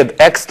we add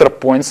extra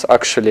points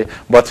actually,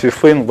 but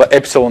within the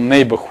epsilon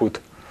neighborhood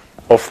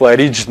of the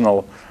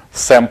original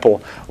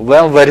sample,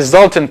 then the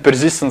resulting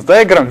persistence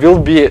diagram will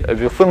be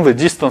within the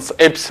distance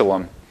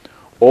epsilon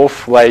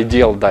of the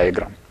ideal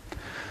diagram.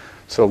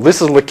 So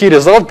this is the key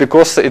result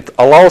because it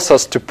allows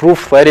us to prove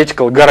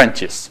theoretical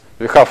guarantees.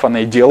 We have an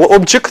ideal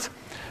object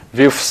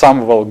with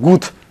some, well,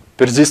 good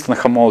persistent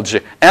homology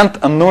and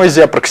a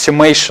noisy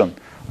approximation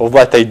of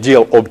that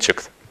ideal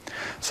object.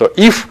 So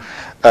if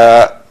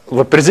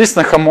the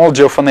persistent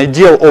homology of an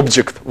ideal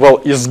object, well,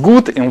 is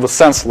good in the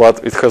sense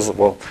that it has,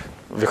 well,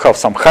 we have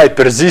some high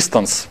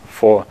persistence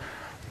for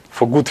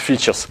good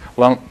features,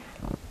 then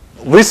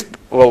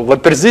the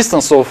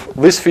persistence of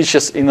these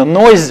features in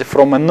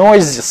from a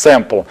noisy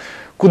sample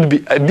could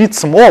be a bit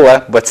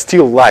smaller, but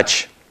still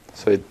large.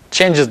 So it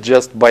changes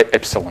just by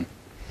epsilon.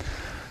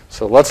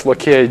 So that's the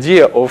key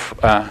idea of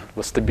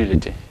the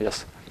stability.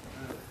 Yes?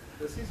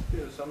 There seems to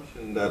be an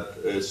assumption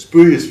that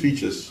spurious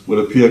features will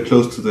appear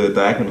close to the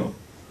diagonal.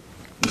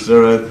 Is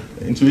there an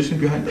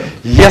intuition behind that?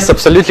 Yes,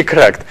 absolutely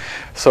correct.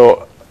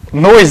 So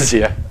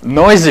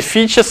noisy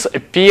features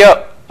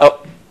appear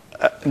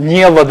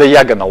near the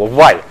diagonal.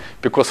 Why?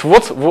 Because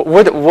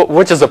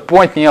what is a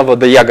point near the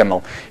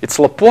diagonal? It's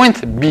the point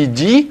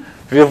BD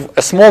with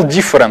a small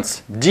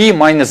difference, D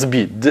minus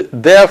B,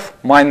 depth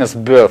minus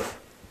birth.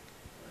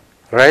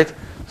 Right?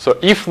 So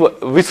if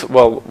this,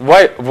 well,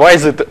 why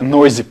is it a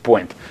noisy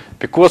point?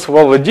 Because,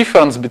 well, the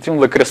difference between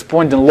the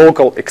corresponding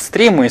local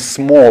extreme is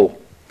small.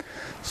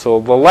 So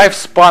the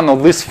lifespan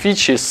of this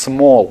feature is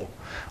small.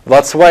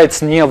 That's why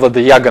it's near the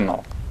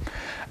diagonal.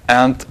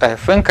 And I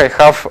think I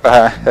have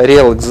a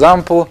real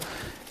example.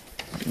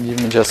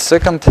 Give me just a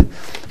second.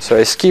 So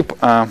I skip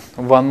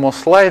one more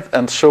slide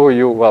and show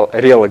you, well, a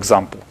real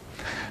example.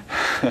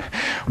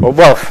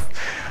 Well,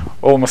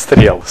 almost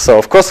real. So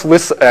of course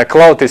this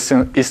cloud is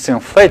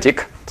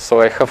synthetic.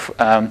 So I have.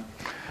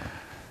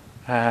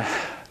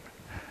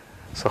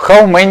 So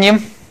how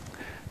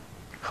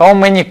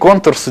many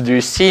contours do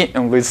you see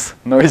in this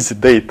noisy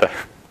data?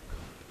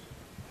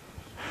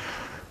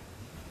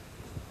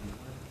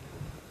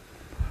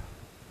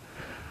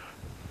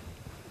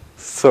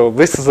 So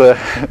this is a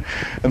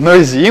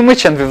noisy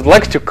image, and we would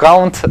like to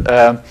count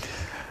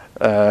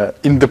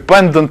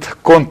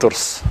independent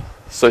contours.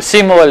 So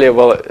similarly,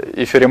 well,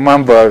 if you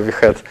remember, we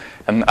had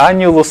an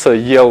annulus, a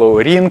yellow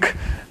ring,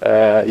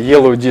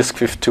 yellow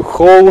disk with 2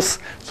 holes.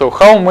 So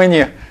how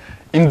many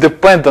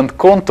independent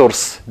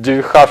contours do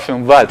you have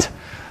in that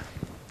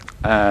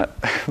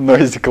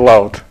noisy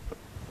cloud?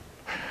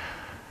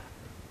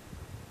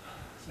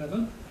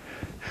 7?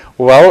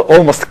 Well,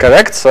 almost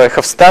correct. So I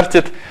have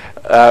started.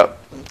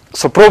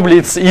 So probably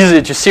it's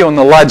easier to see on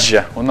a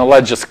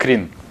larger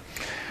screen.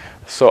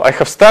 So I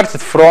have started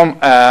from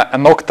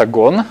an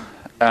octagon,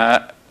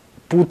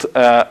 drew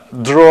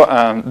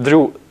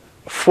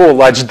 4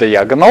 large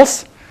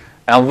diagonals,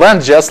 and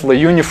then just the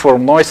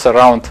uniform noise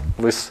around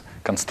this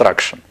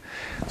construction.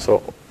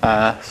 So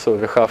so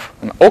we have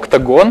an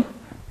octagon,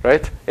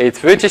 right? 8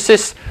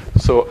 vertices.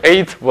 So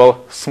 8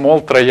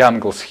 small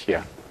triangles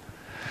here.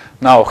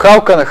 Now, how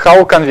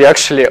can we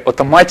actually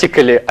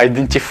automatically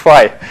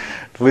identify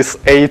these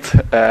 8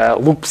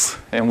 loops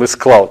in this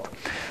cloud?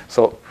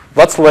 So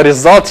what's the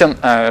resulting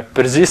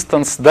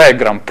persistence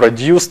diagram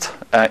produced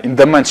in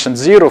dimension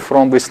 0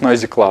 from this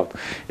noisy cloud?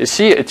 You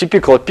see a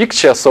typical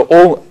picture. So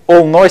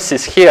all noise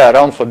is here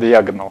around the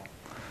diagonal,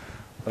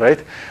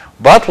 right?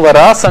 But there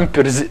are some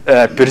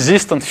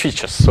persistent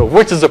features. So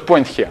what is the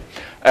point here?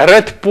 A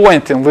red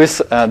point in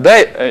this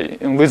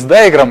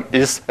diagram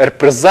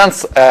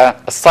represents a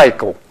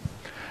cycle.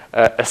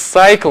 A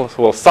cycle,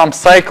 well, some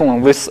cycle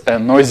in this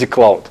noisy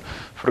cloud.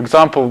 For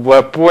example,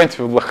 the point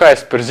with the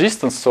highest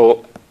persistence,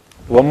 so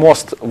the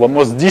most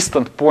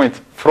distant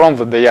point from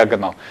the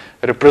diagonal,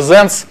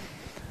 represents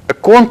a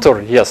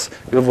contour, yes,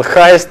 with the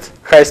highest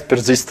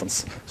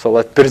persistence. So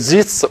that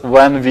persists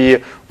when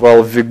we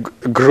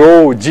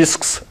grow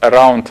disks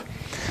around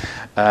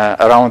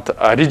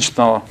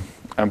original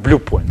blue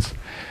points.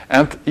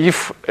 And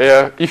if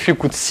you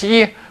could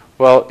see,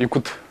 well, you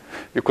could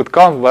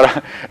count there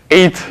are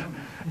 8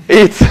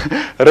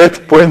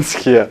 red points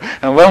here,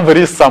 and then there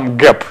is some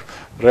gap,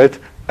 right?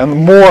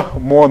 And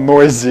more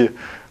noisy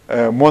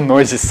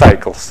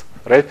cycles,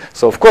 right?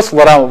 So of course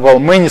there are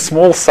many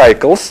small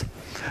cycles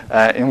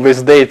in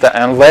this data,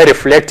 and they're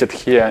reflected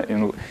here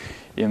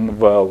in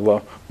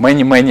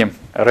many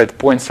red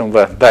points in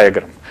the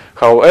diagram.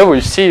 However,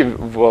 you see,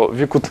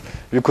 we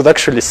could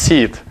actually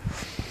see it,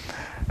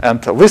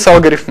 and this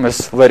algorithm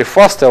is very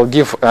fast. I'll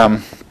give a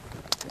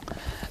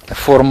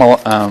formal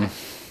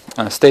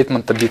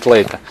statement a bit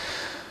later.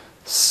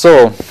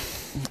 So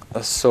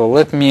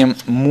let me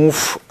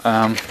move.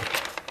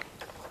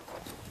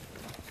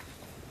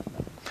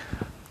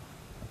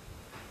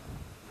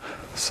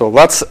 So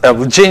that's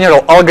the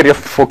general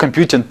algorithm for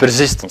computing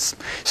persistence.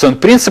 So in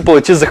principle,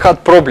 it is a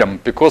hard problem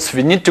because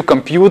we need to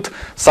compute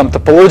some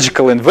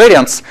topological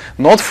invariants,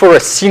 not for a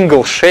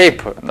single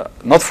shape,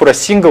 not for a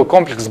single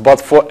complex,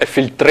 but for a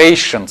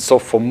filtration, so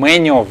for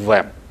many of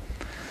them.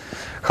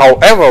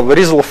 However, there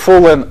is the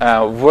following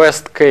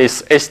worst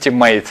case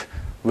estimate,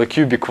 the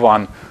cubic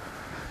one.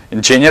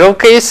 In general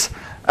case,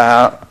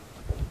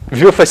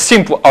 with a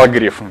simple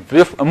algorithm.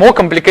 With a more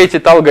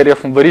complicated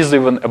algorithm, there is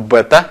even a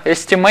better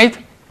estimate.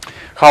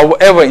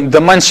 However, in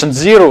dimension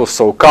 0,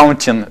 so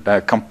counting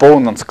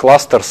components,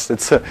 clusters,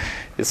 it's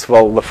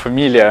the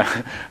familiar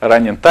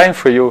running time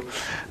for you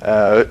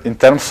in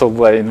terms of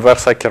the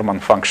inverse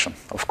Ackermann function,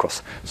 of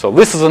course. So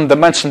this is in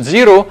dimension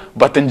 0,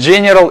 but in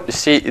general, you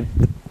see,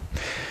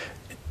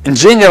 in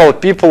general,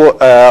 people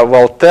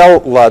will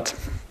tell that,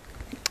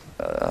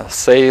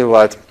 say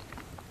that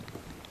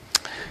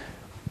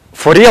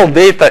for real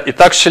data,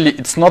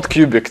 it's not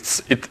cubic,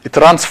 it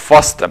runs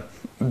faster.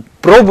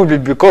 Probably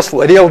because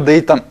real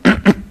data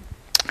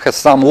has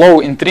some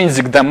low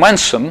intrinsic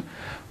dimension.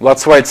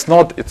 That's why it's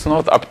not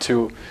up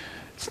to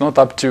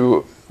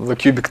the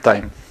cubic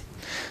time.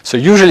 So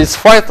usually it's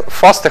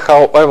faster.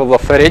 However, the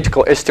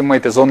theoretical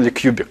estimate is only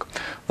cubic.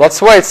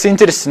 That's why it's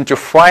interesting to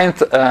find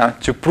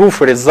to prove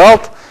a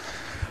result,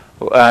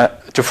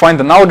 to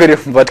find an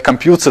algorithm that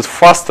computes it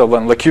faster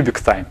than the cubic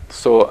time.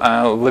 So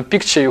the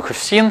picture you have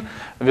seen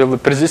with the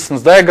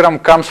persistence diagram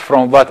comes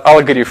from that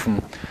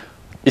algorithm.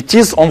 It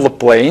is on the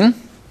plane.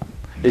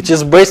 It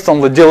is based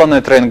on the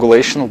Delaunay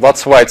triangulation.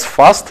 That's why it's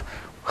fast.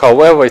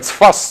 However, it's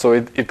fast, so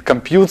it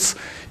computes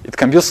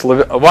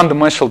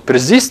one-dimensional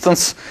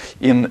persistence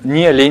in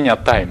near linear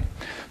time.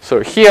 So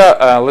here,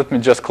 let me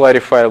just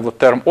clarify the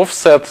term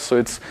offset. So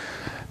it's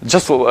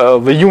just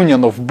the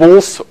union of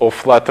both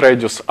of that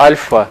radius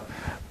alpha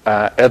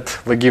at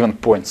the given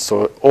point.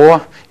 So,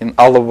 or in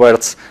other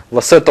words,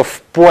 the set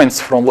of points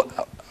from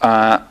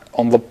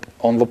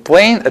on the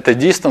plane at a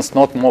distance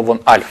not more than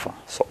alpha,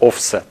 so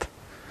offset.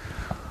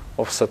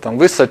 And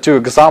these are 2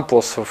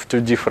 examples of 2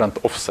 different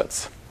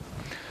offsets.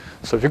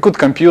 So we could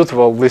compute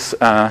these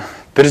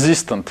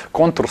persistent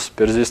contours,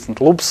 persistent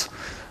loops,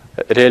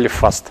 really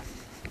fast.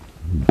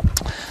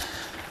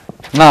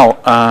 Now,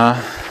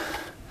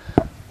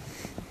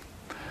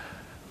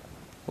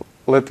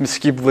 let me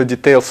skip the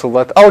details of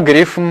that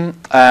algorithm.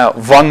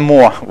 One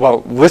more.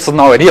 Well, this is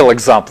now a real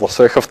example.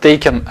 So I have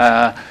taken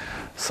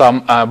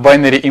some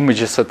binary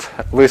images at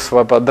this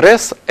web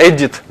address,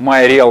 edit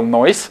my real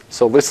noise.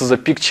 So this is a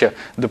picture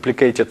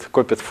duplicated,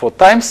 copied 4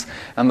 times,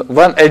 and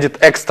then edit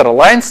extra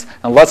lines,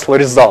 and that's the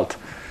result.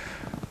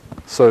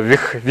 So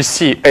we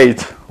see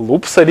 8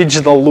 loops,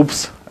 original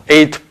loops,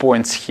 8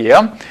 points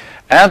here,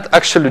 and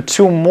actually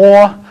 2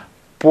 more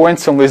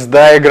points on this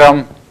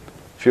diagram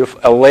with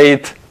a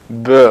late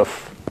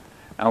birth.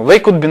 And they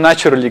could be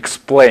naturally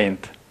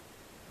explained.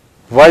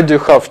 Why do you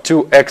have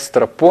 2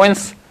 extra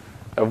points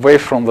away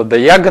from the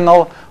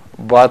diagonal,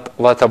 but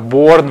that are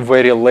born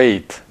very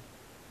late?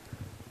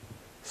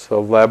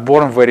 So they are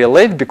born very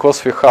late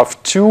because we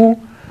have 2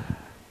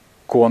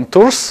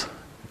 contours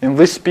in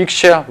this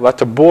picture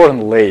that are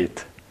born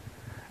late.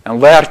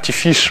 And they're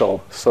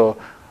artificial. So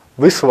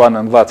this one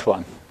and that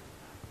one.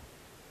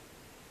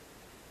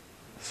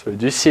 So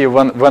do you see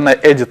when I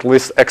edit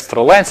these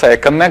extra lines, I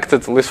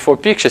connected these 4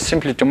 pictures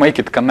simply to make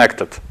it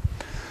connected.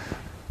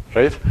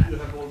 Right? You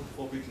have all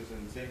 4 pictures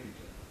in the same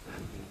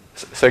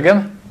picture. Say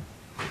again?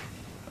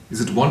 Is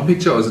it 1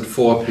 picture or is it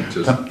 4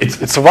 pictures?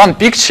 It's 1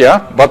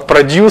 picture, but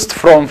produced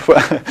from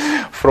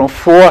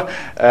 4.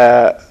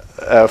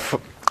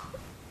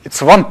 It's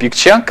 1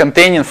 picture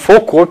containing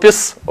 4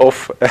 copies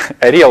of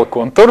a real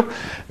contour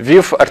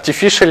with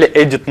artificially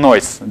added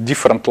noise,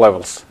 different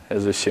levels,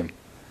 as you see.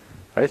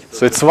 Right?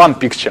 So it's 1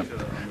 picture.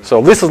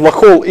 So this is the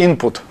whole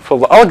input for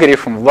the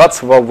algorithm. That's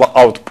the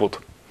output.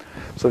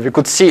 So we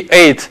could see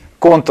 8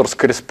 contours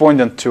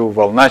corresponding to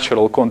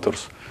natural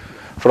contours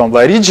from the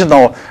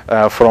original,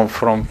 from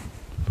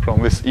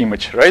this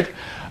image, right?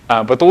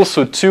 But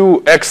also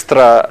 2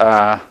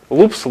 extra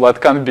loops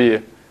that can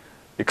be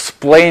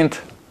explained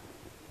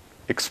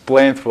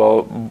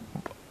well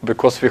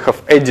because we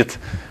have added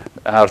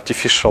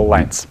artificial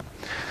lines.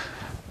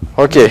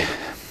 Okay.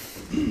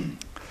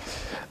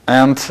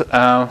 And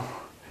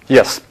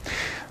yes,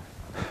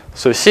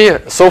 so see,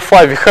 so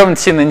far we haven't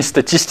seen any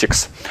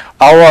statistics.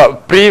 Our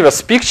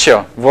previous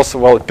picture was,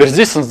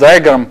 persistence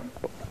diagram,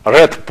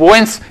 red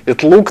points,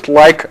 it looked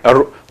like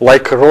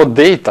raw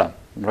data,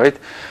 right?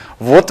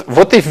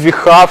 What if we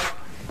have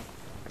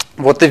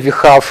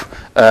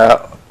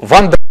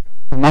one diagram,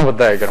 another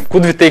diagram?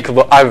 Could we take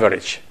the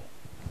average?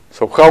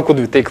 So how could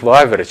we take the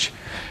average?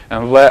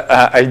 And the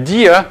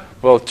idea,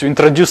 to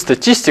introduce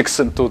statistics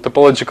into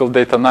topological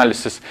data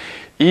analysis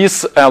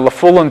is the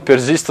following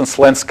persistence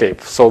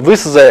landscape. So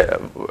this is a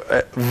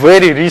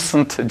very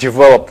recent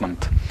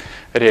development,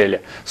 really.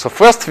 So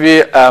first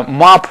we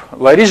map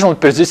the original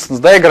persistence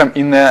diagram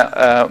in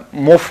a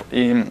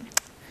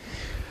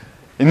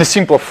in a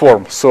simpler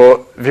form.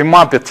 So we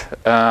map it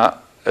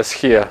as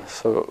here.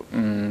 So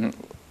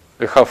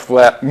we have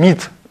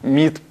the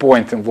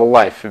midpoint in the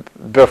life,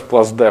 birth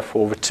plus death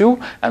over 2,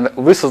 and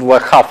this is the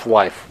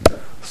half-life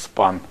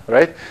span,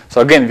 right?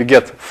 So again, we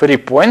get 3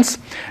 points,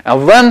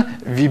 and then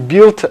we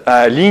build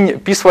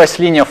piecewise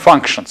linear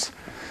functions.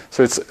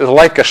 So it's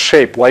like a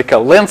shape, like a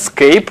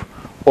landscape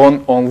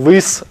on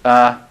this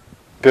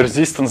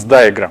persistence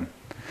diagram.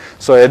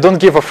 So I don't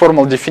give a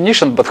formal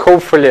definition, but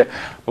hopefully,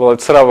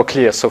 it's rather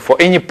clear. So for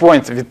any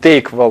point, we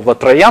take the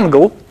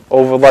triangle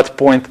over that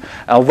point,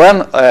 and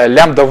then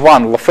lambda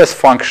 1, the first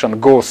function,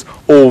 goes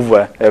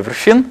over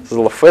everything,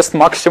 the first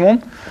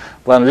maximum.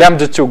 Then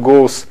lambda 2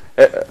 goes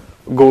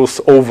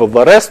over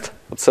the rest,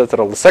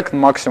 etc., the second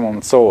maximum,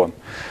 and so on.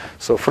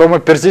 So from a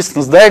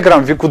persistence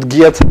diagram, we could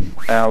get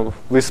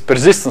this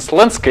persistence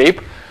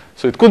landscape.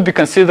 So it could be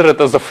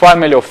considered as a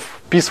family of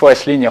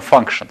piecewise linear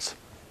functions,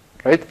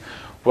 right?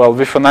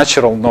 With a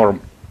natural norm.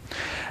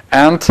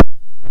 And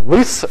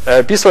these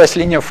piecewise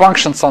linear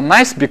functions are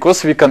nice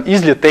because we can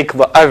easily take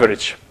the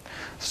average.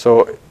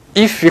 So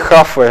if we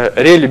have a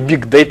really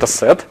big data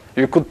set,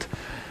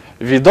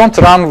 we don't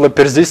run the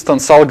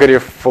persistence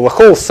algorithm for the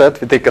whole set.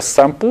 We take a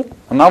sample,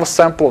 another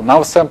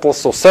sample,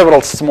 so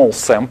several small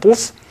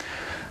samples,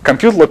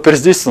 compute the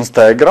persistence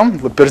diagram,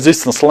 the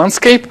persistence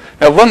landscape,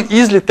 and then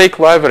easily take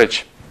the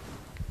average.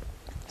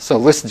 So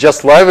this is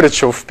just the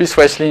average of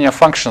piecewise linear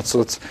functions.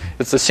 So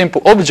it's a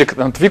simple object,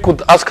 and we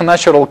could ask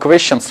natural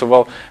questions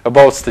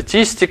about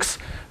statistics,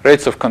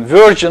 rates of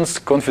convergence,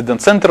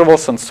 confidence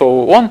intervals, and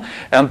so on.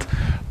 And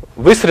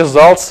these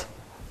results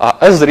are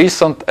as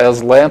recent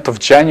as the end of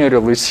January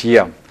this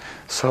year.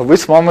 So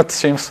this moment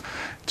seems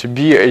to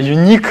be a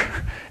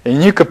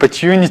unique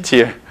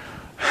opportunity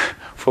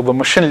for the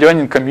machine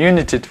learning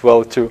community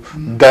to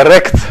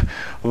direct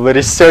the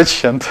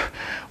research and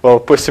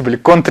possibly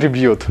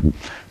contribute.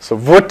 So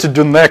what to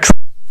do next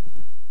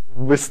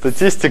with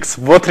statistics?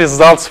 What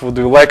results would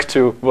you like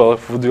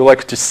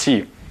to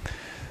see?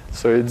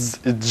 So it's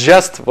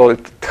just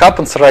it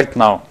happens right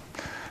now.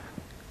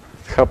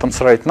 It happens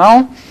right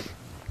now,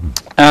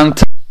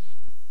 and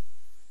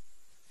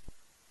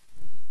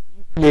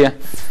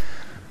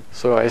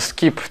so I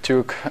skip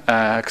to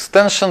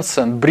extensions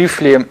and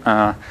briefly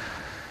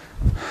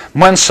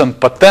mention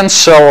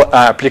potential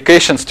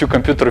applications to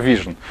computer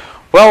vision.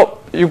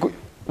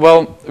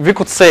 We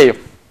could say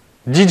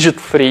digit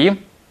 3,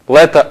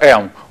 letter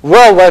M.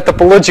 well, they're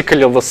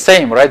topologically the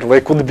same, right?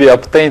 They could be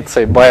obtained,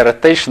 say, by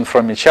rotation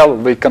from each other.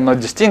 We cannot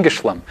distinguish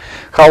them.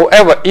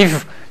 However,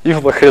 if the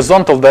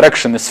horizontal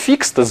direction is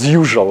fixed as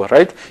usual,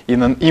 right,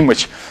 in an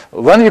image,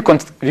 then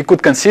we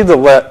could consider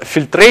the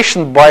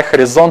filtration by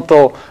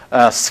horizontal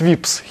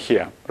sweeps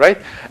here, right?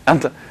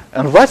 And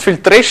that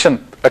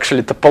filtration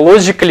actually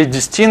topologically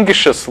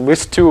distinguishes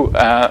these two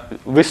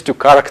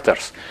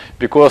characters,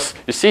 because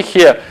you see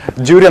here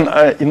during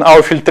in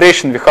our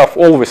filtration we have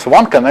always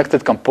one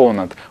connected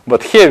component,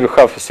 but here we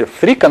have, you see,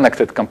 3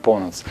 connected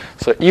components.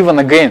 So even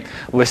again,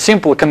 the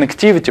simple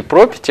connectivity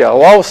property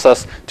allows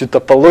us to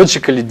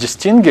topologically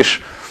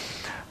distinguish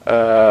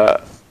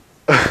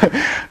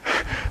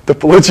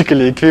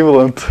topologically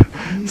equivalent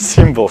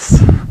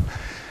symbols,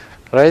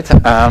 right?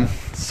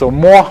 So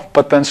more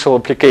potential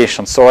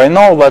applications. So I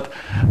know that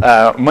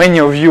many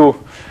of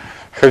you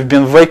have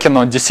been working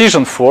on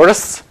decision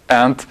forests,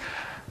 and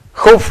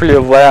hopefully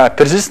the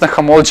persistent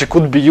homology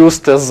could be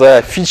used as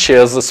a feature,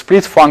 as a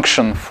split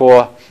function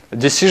for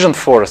decision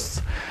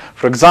forests.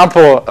 For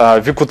example,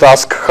 we could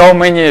ask how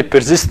many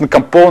persistent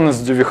components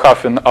do we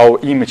have in our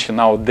image, in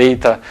our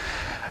data.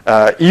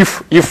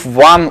 If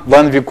one,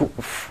 then we could,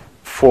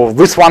 for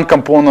this one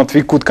component,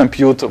 we could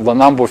compute the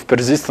number of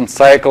persistent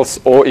cycles,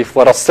 or if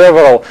there are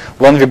several,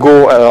 then we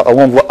go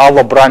along the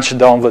other branch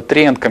down the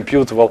tree and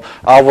compute, well,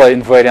 other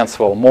invariants,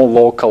 well, more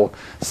local,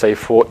 say,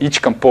 for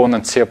each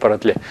component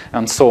separately,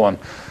 and so on.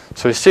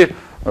 So you see,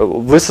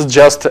 this is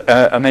just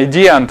an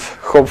idea, and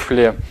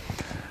hopefully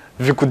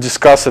we could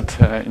discuss it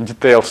in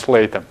details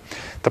later.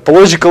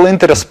 Topological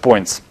interest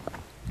points.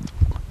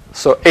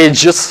 So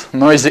edges,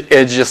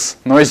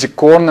 noisy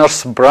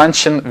corners,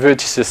 branching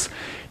vertices.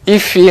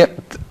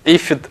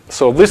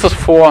 So this is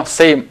for,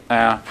 say,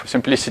 for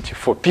simplicity,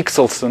 for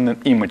pixels in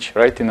an image,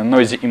 right, in a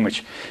noisy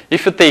image.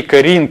 If you take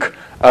a ring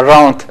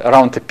around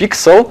a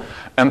pixel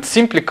and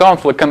simply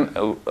count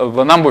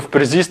the number of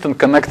persistent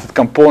connected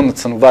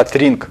components in that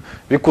ring,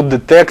 we could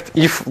detect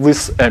if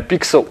this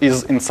pixel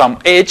is in some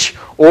edge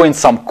or in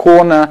some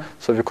corner.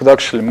 So we could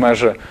actually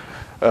measure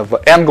the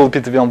angle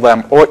between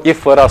them, or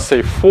if there are,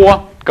 say,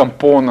 4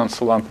 components,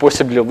 then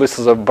possibly this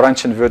is a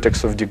branching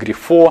vertex of degree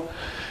 4.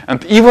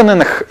 And even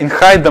in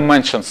high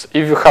dimensions,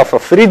 if you have a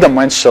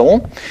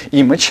 3-dimensional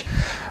image,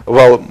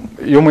 well,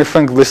 you may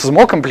think this is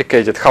more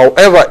complicated.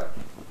 However,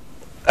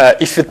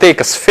 if you take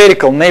a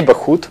spherical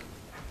neighborhood,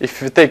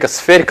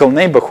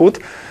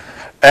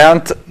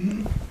 and,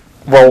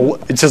 well,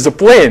 it is a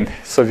plane,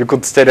 so we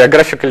could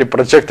stereographically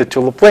project it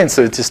to the plane,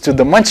 so it is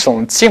 2-dimensional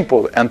and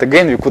simple. And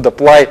again, we could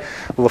apply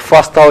the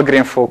fast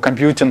algorithm for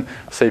computing,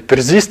 say,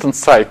 persistent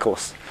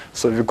cycles.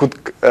 So we could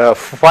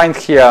find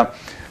here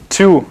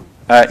 2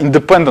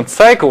 independent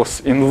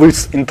cycles in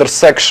this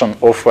intersection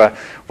of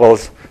well,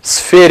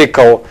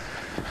 spherical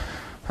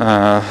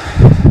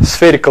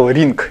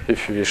ring,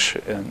 if you wish,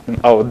 in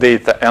our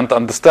data, and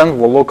understand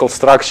the local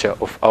structure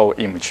of our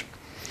image.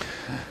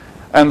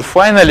 And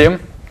finally,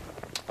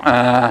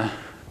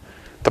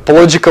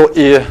 topological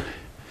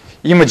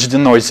image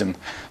denoising.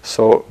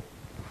 So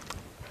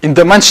in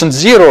dimension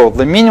 0,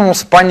 the minimum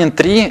spanning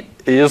tree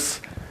is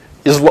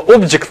the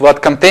object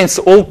that contains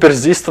all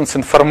persistence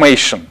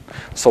information.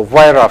 So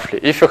why roughly?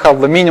 If you have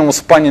the minimum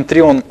spanning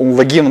tree on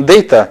the given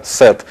data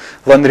set,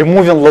 then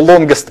removing the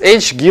longest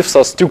edge gives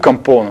us 2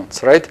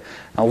 components, right?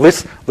 And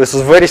this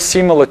is very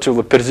similar to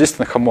the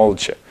persistent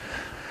homology.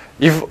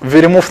 If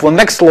we remove the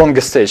next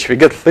longest edge, we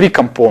get 3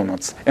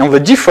 components. And the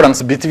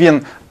difference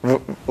between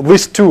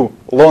these 2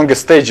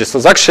 longest edges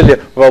is actually,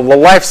 well, the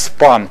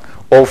lifespan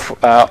of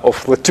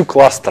the 2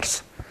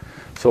 clusters.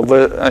 So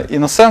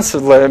in a sense,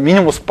 the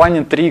minimum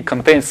spanning tree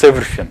contains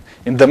everything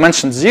in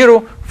dimension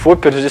 0 for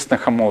persistent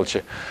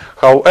homology.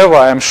 However,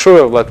 I am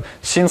sure that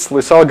since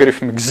this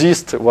algorithm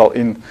exists, well,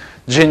 in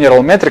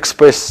general metric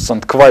spaces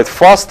and quite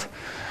fast,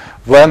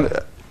 then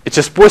it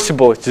is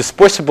possible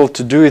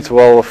to do it,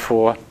 well,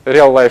 for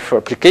real-life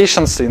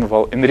applications in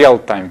real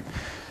time,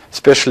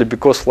 especially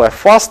because they are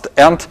fast,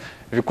 and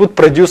we could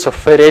produce a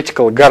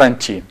theoretical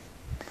guarantee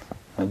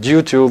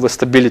due to the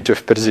stability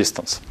of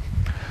persistence.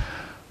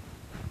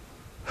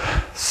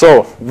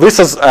 So this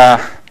is,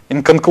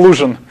 in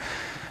conclusion,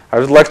 I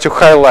would like to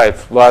highlight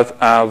that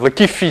the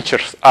key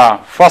features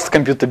are fast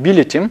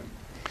computability,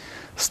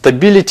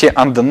 stability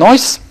under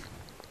noise,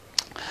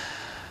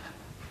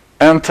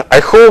 and I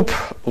hope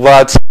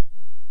that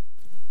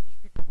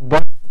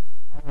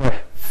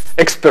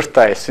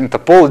expertise in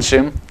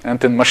topology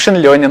and in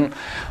machine learning,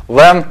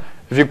 then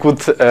we could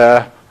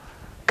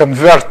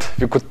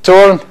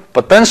turn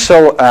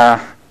potential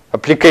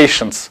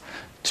applications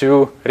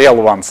to real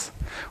ones.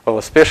 Well,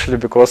 especially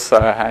because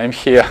I'm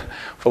here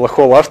for the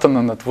whole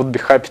afternoon and would be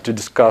happy to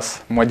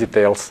discuss more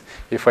details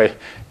if I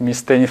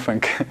missed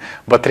anything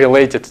but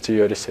related to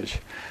your research.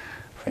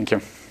 Thank you.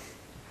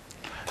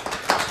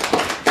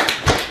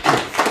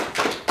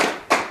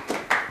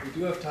 We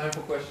do have time for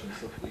questions,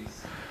 so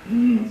please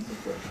ask some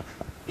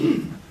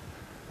questions.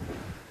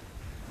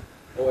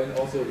 Oh, and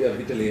also, yeah,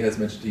 Vitaly has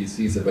mentioned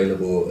he's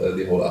available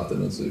the whole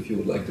afternoon, so if you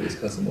would like to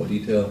discuss in more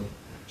detail,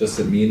 just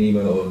send me an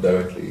email or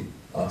directly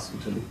ask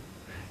Vitaly.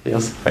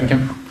 Yes, thank you.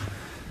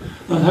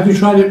 Have you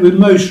tried it with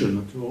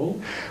motion at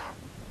all?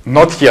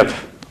 Not yet.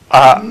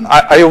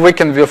 I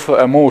working with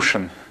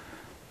motion.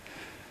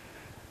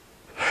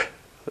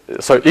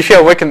 So if you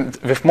are working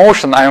with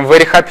motion, I am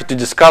very happy to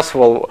discuss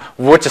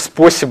what is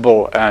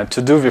possible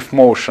to do with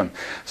motion.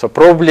 So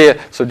probably,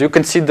 so do you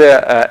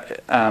consider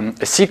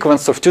a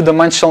sequence of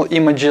two-dimensional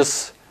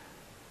images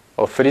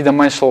or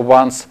three-dimensional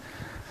ones?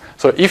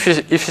 So if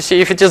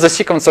it is a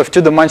sequence of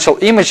two-dimensional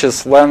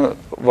images, then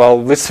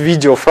this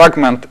video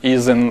fragment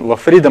is in the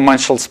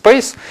three-dimensional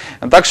space,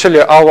 and actually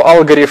our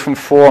algorithm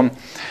for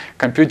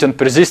computing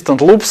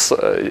persistent loops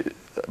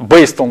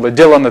based on the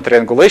Delaunay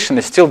triangulation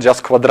is still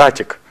just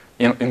quadratic.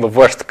 In the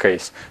worst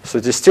case, so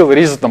it is still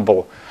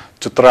reasonable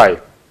to try.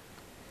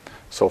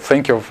 So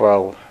thank you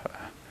for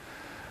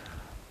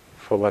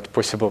that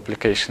possible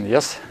application.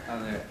 Yes. Are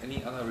there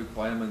any other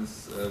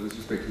requirements with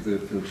respect to the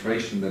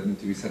filtration that need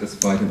to be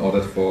satisfied in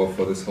order for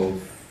this whole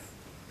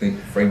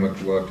framework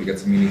to work to get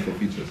some meaningful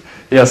features?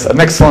 Yes, an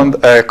excellent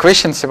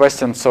question,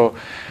 Sebastian. So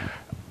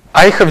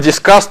I have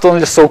discussed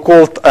only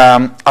so-called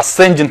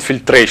ascending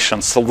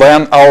filtration. So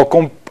then our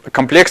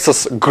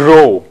complexes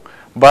grow,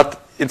 but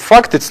in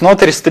fact, it's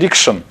not a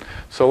restriction.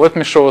 So let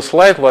me show a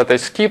slide that I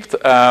skipped,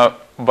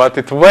 but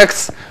it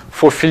works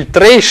for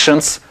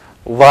filtrations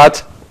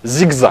that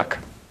zigzag.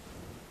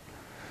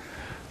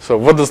 So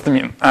what does that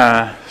mean?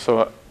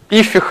 So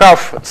if you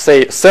have,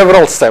 say,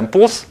 several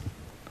samples,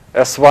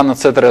 S1,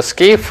 etc.,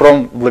 Sk,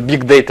 from the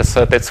big data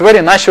set, it's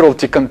very natural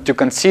to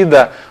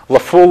consider the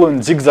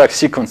following zigzag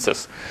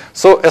sequences.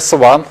 So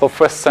S1, the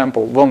first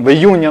sample, then the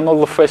union of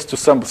the first two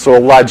samples, so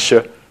a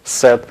larger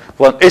set,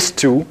 then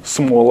S2,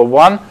 smaller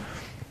one,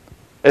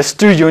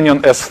 S2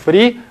 union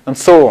S3, and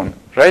so on,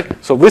 right?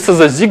 So this is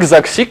a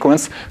zigzag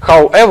sequence.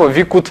 However,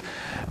 we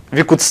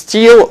could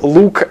still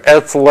look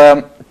at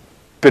the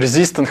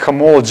persistent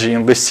homology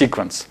in this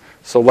sequence.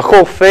 So the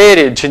whole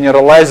theory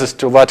generalizes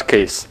to that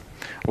case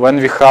when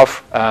we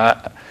have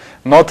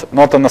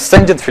not an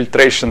ascending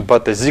filtration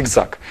but a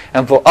zigzag,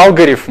 and the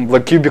algorithm,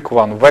 the cubic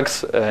one,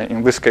 works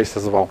in this case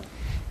as well.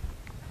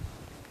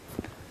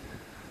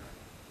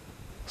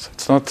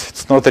 So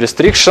it's not a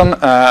restriction.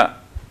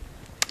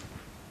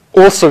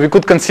 Also, we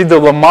could consider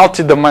the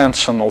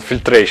multi-dimensional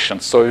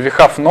filtration. So we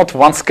have not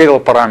one scalar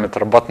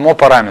parameter, but more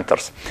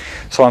parameters.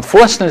 So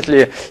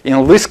unfortunately,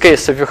 in this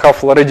case, if you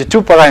have already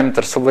two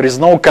parameters, so there is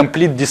no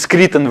complete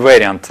discrete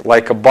invariant,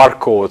 like a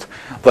barcode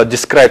that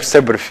describes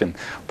everything.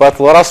 But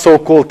there are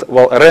so-called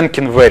rank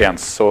invariants,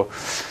 so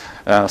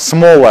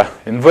smaller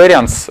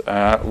invariants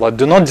that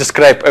do not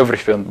describe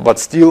everything, but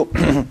still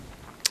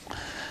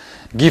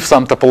give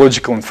some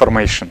topological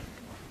information.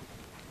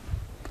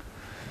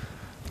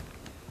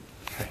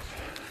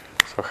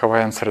 So have I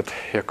answered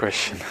your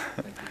question?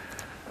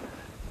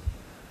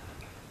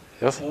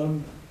 Yes?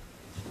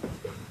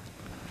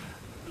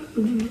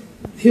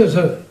 Here's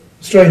a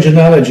strange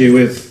analogy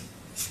with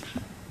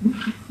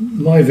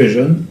my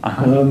vision,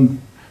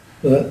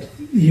 that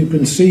you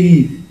can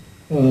see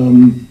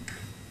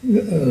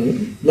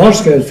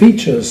large-scale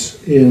features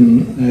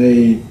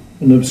in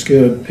an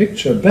obscured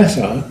picture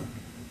better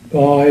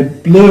by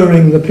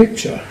blurring the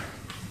picture.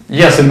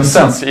 Yes, in a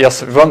sense,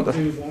 yes.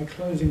 By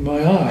closing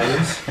my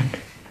eyes,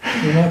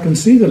 and I can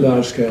see the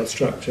large-scale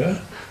structure.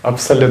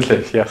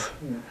 Absolutely, yes.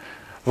 Yeah.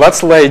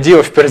 That's the idea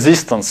of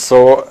persistence.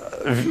 So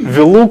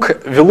we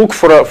look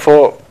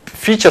for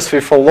features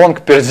with a long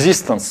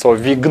persistence. So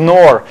we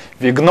ignore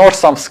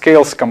some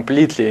scales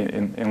completely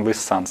in this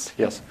sense.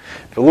 Yes,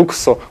 we look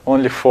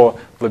only for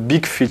the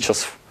big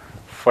features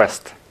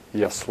first.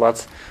 Yes,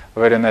 that's a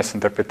very nice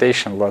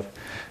interpretation. But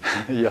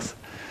yes.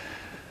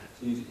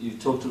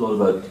 You've talked a lot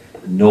about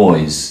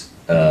noise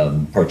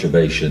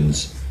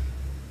perturbations.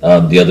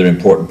 The other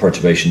important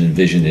perturbation in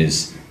vision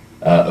is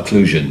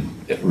occlusion,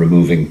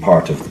 removing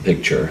part of the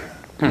picture.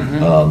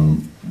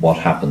 What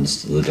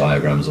happens to the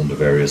diagrams under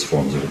various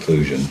forms of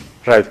occlusion?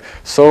 Right.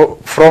 So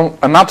from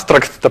an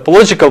abstract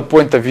topological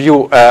point of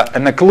view,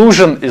 an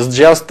occlusion is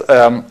just,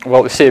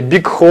 say a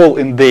big hole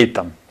in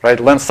data, right?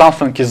 When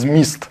something is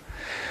missed.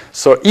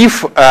 So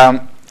if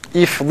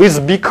this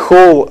big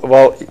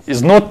hole,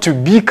 is not too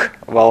big,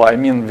 I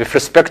mean, with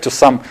respect to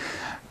some,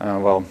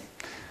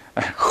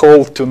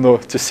 hole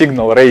to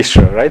signal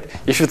ratio, right?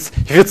 If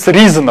it's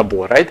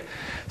reasonable, right?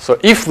 So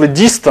if the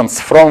distance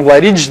from the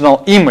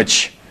original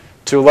image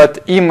to that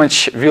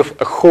image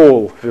with a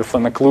hole with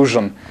an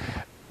occlusion,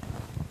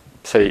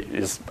 say,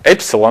 is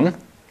epsilon,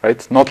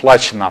 right? Not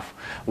large enough,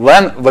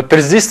 then the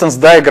persistence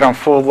diagram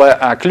for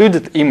the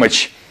occluded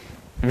image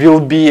will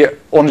be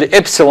only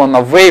epsilon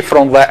away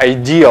from the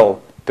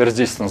ideal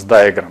persistence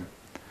diagram.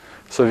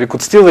 So we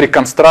could still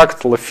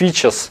reconstruct the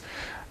features.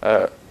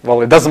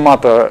 It doesn't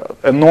matter,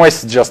 a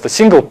noise is just a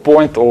single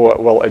point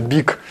or, a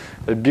big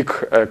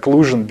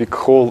occlusion, big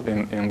hole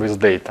in this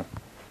data.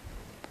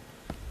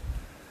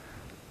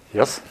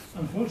 Yes?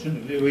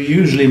 Unfortunately, we're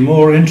usually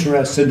more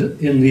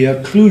interested in the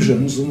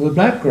occlusions than the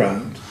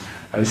background.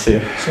 I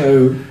see.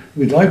 So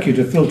we'd like you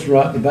to filter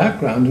out the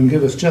background and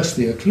give us just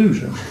the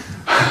occlusion.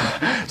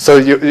 So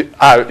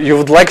you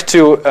would like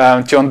to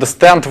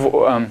understand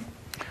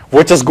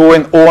what is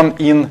going on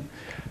in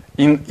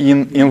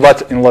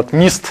that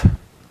missed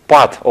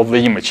part of the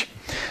image.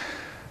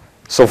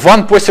 So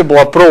one possible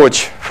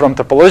approach from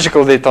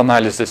topological data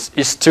analysis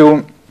is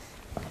to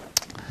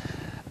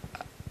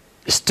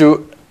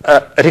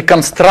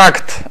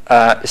reconstruct,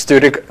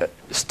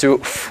 to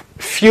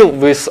fill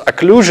this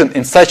occlusion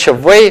in such a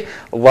way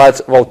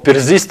that, well,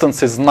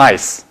 persistence is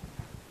nice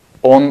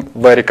on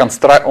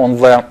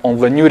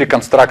the new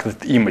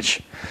reconstructed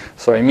image.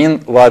 So I mean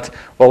that,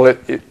 well,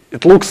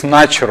 it looks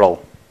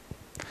natural.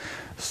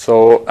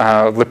 So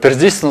the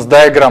persistence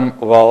diagram,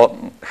 well,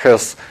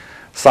 has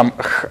some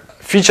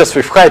features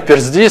with high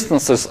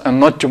persistences and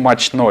not too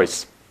much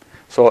noise.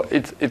 So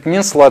it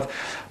means that,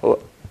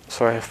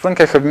 so I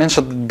think I have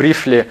mentioned it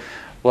briefly,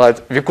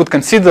 that we could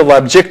consider the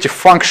objective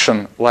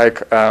function like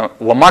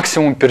the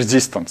maximum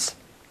persistence.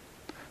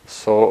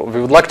 So we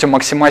would like to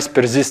maximize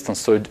persistence,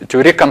 so to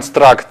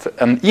reconstruct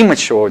an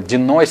image or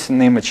denoise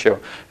an image or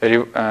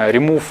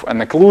remove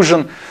an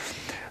occlusion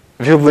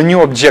with the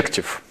new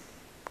objective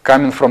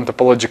coming from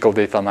topological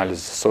data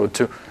analysis, so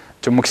to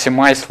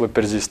maximize the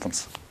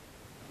persistence.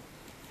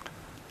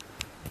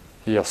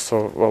 Yes,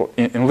 so well,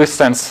 in this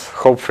sense,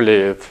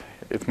 hopefully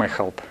it may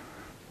help.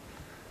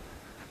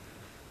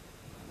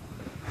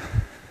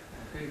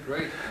 Okay,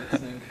 great.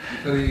 Let's thank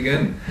you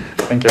again.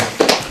 Thank you.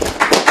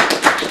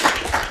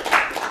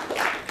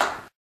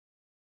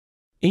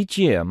 Each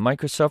year,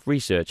 Microsoft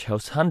Research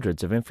hosts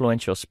hundreds of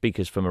influential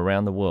speakers from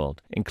around the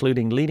world,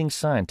 including leading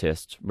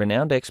scientists,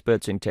 renowned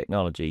experts in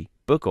technology,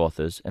 book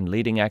authors, and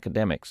leading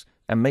academics,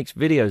 and makes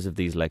videos of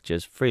these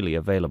lectures freely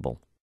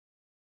available.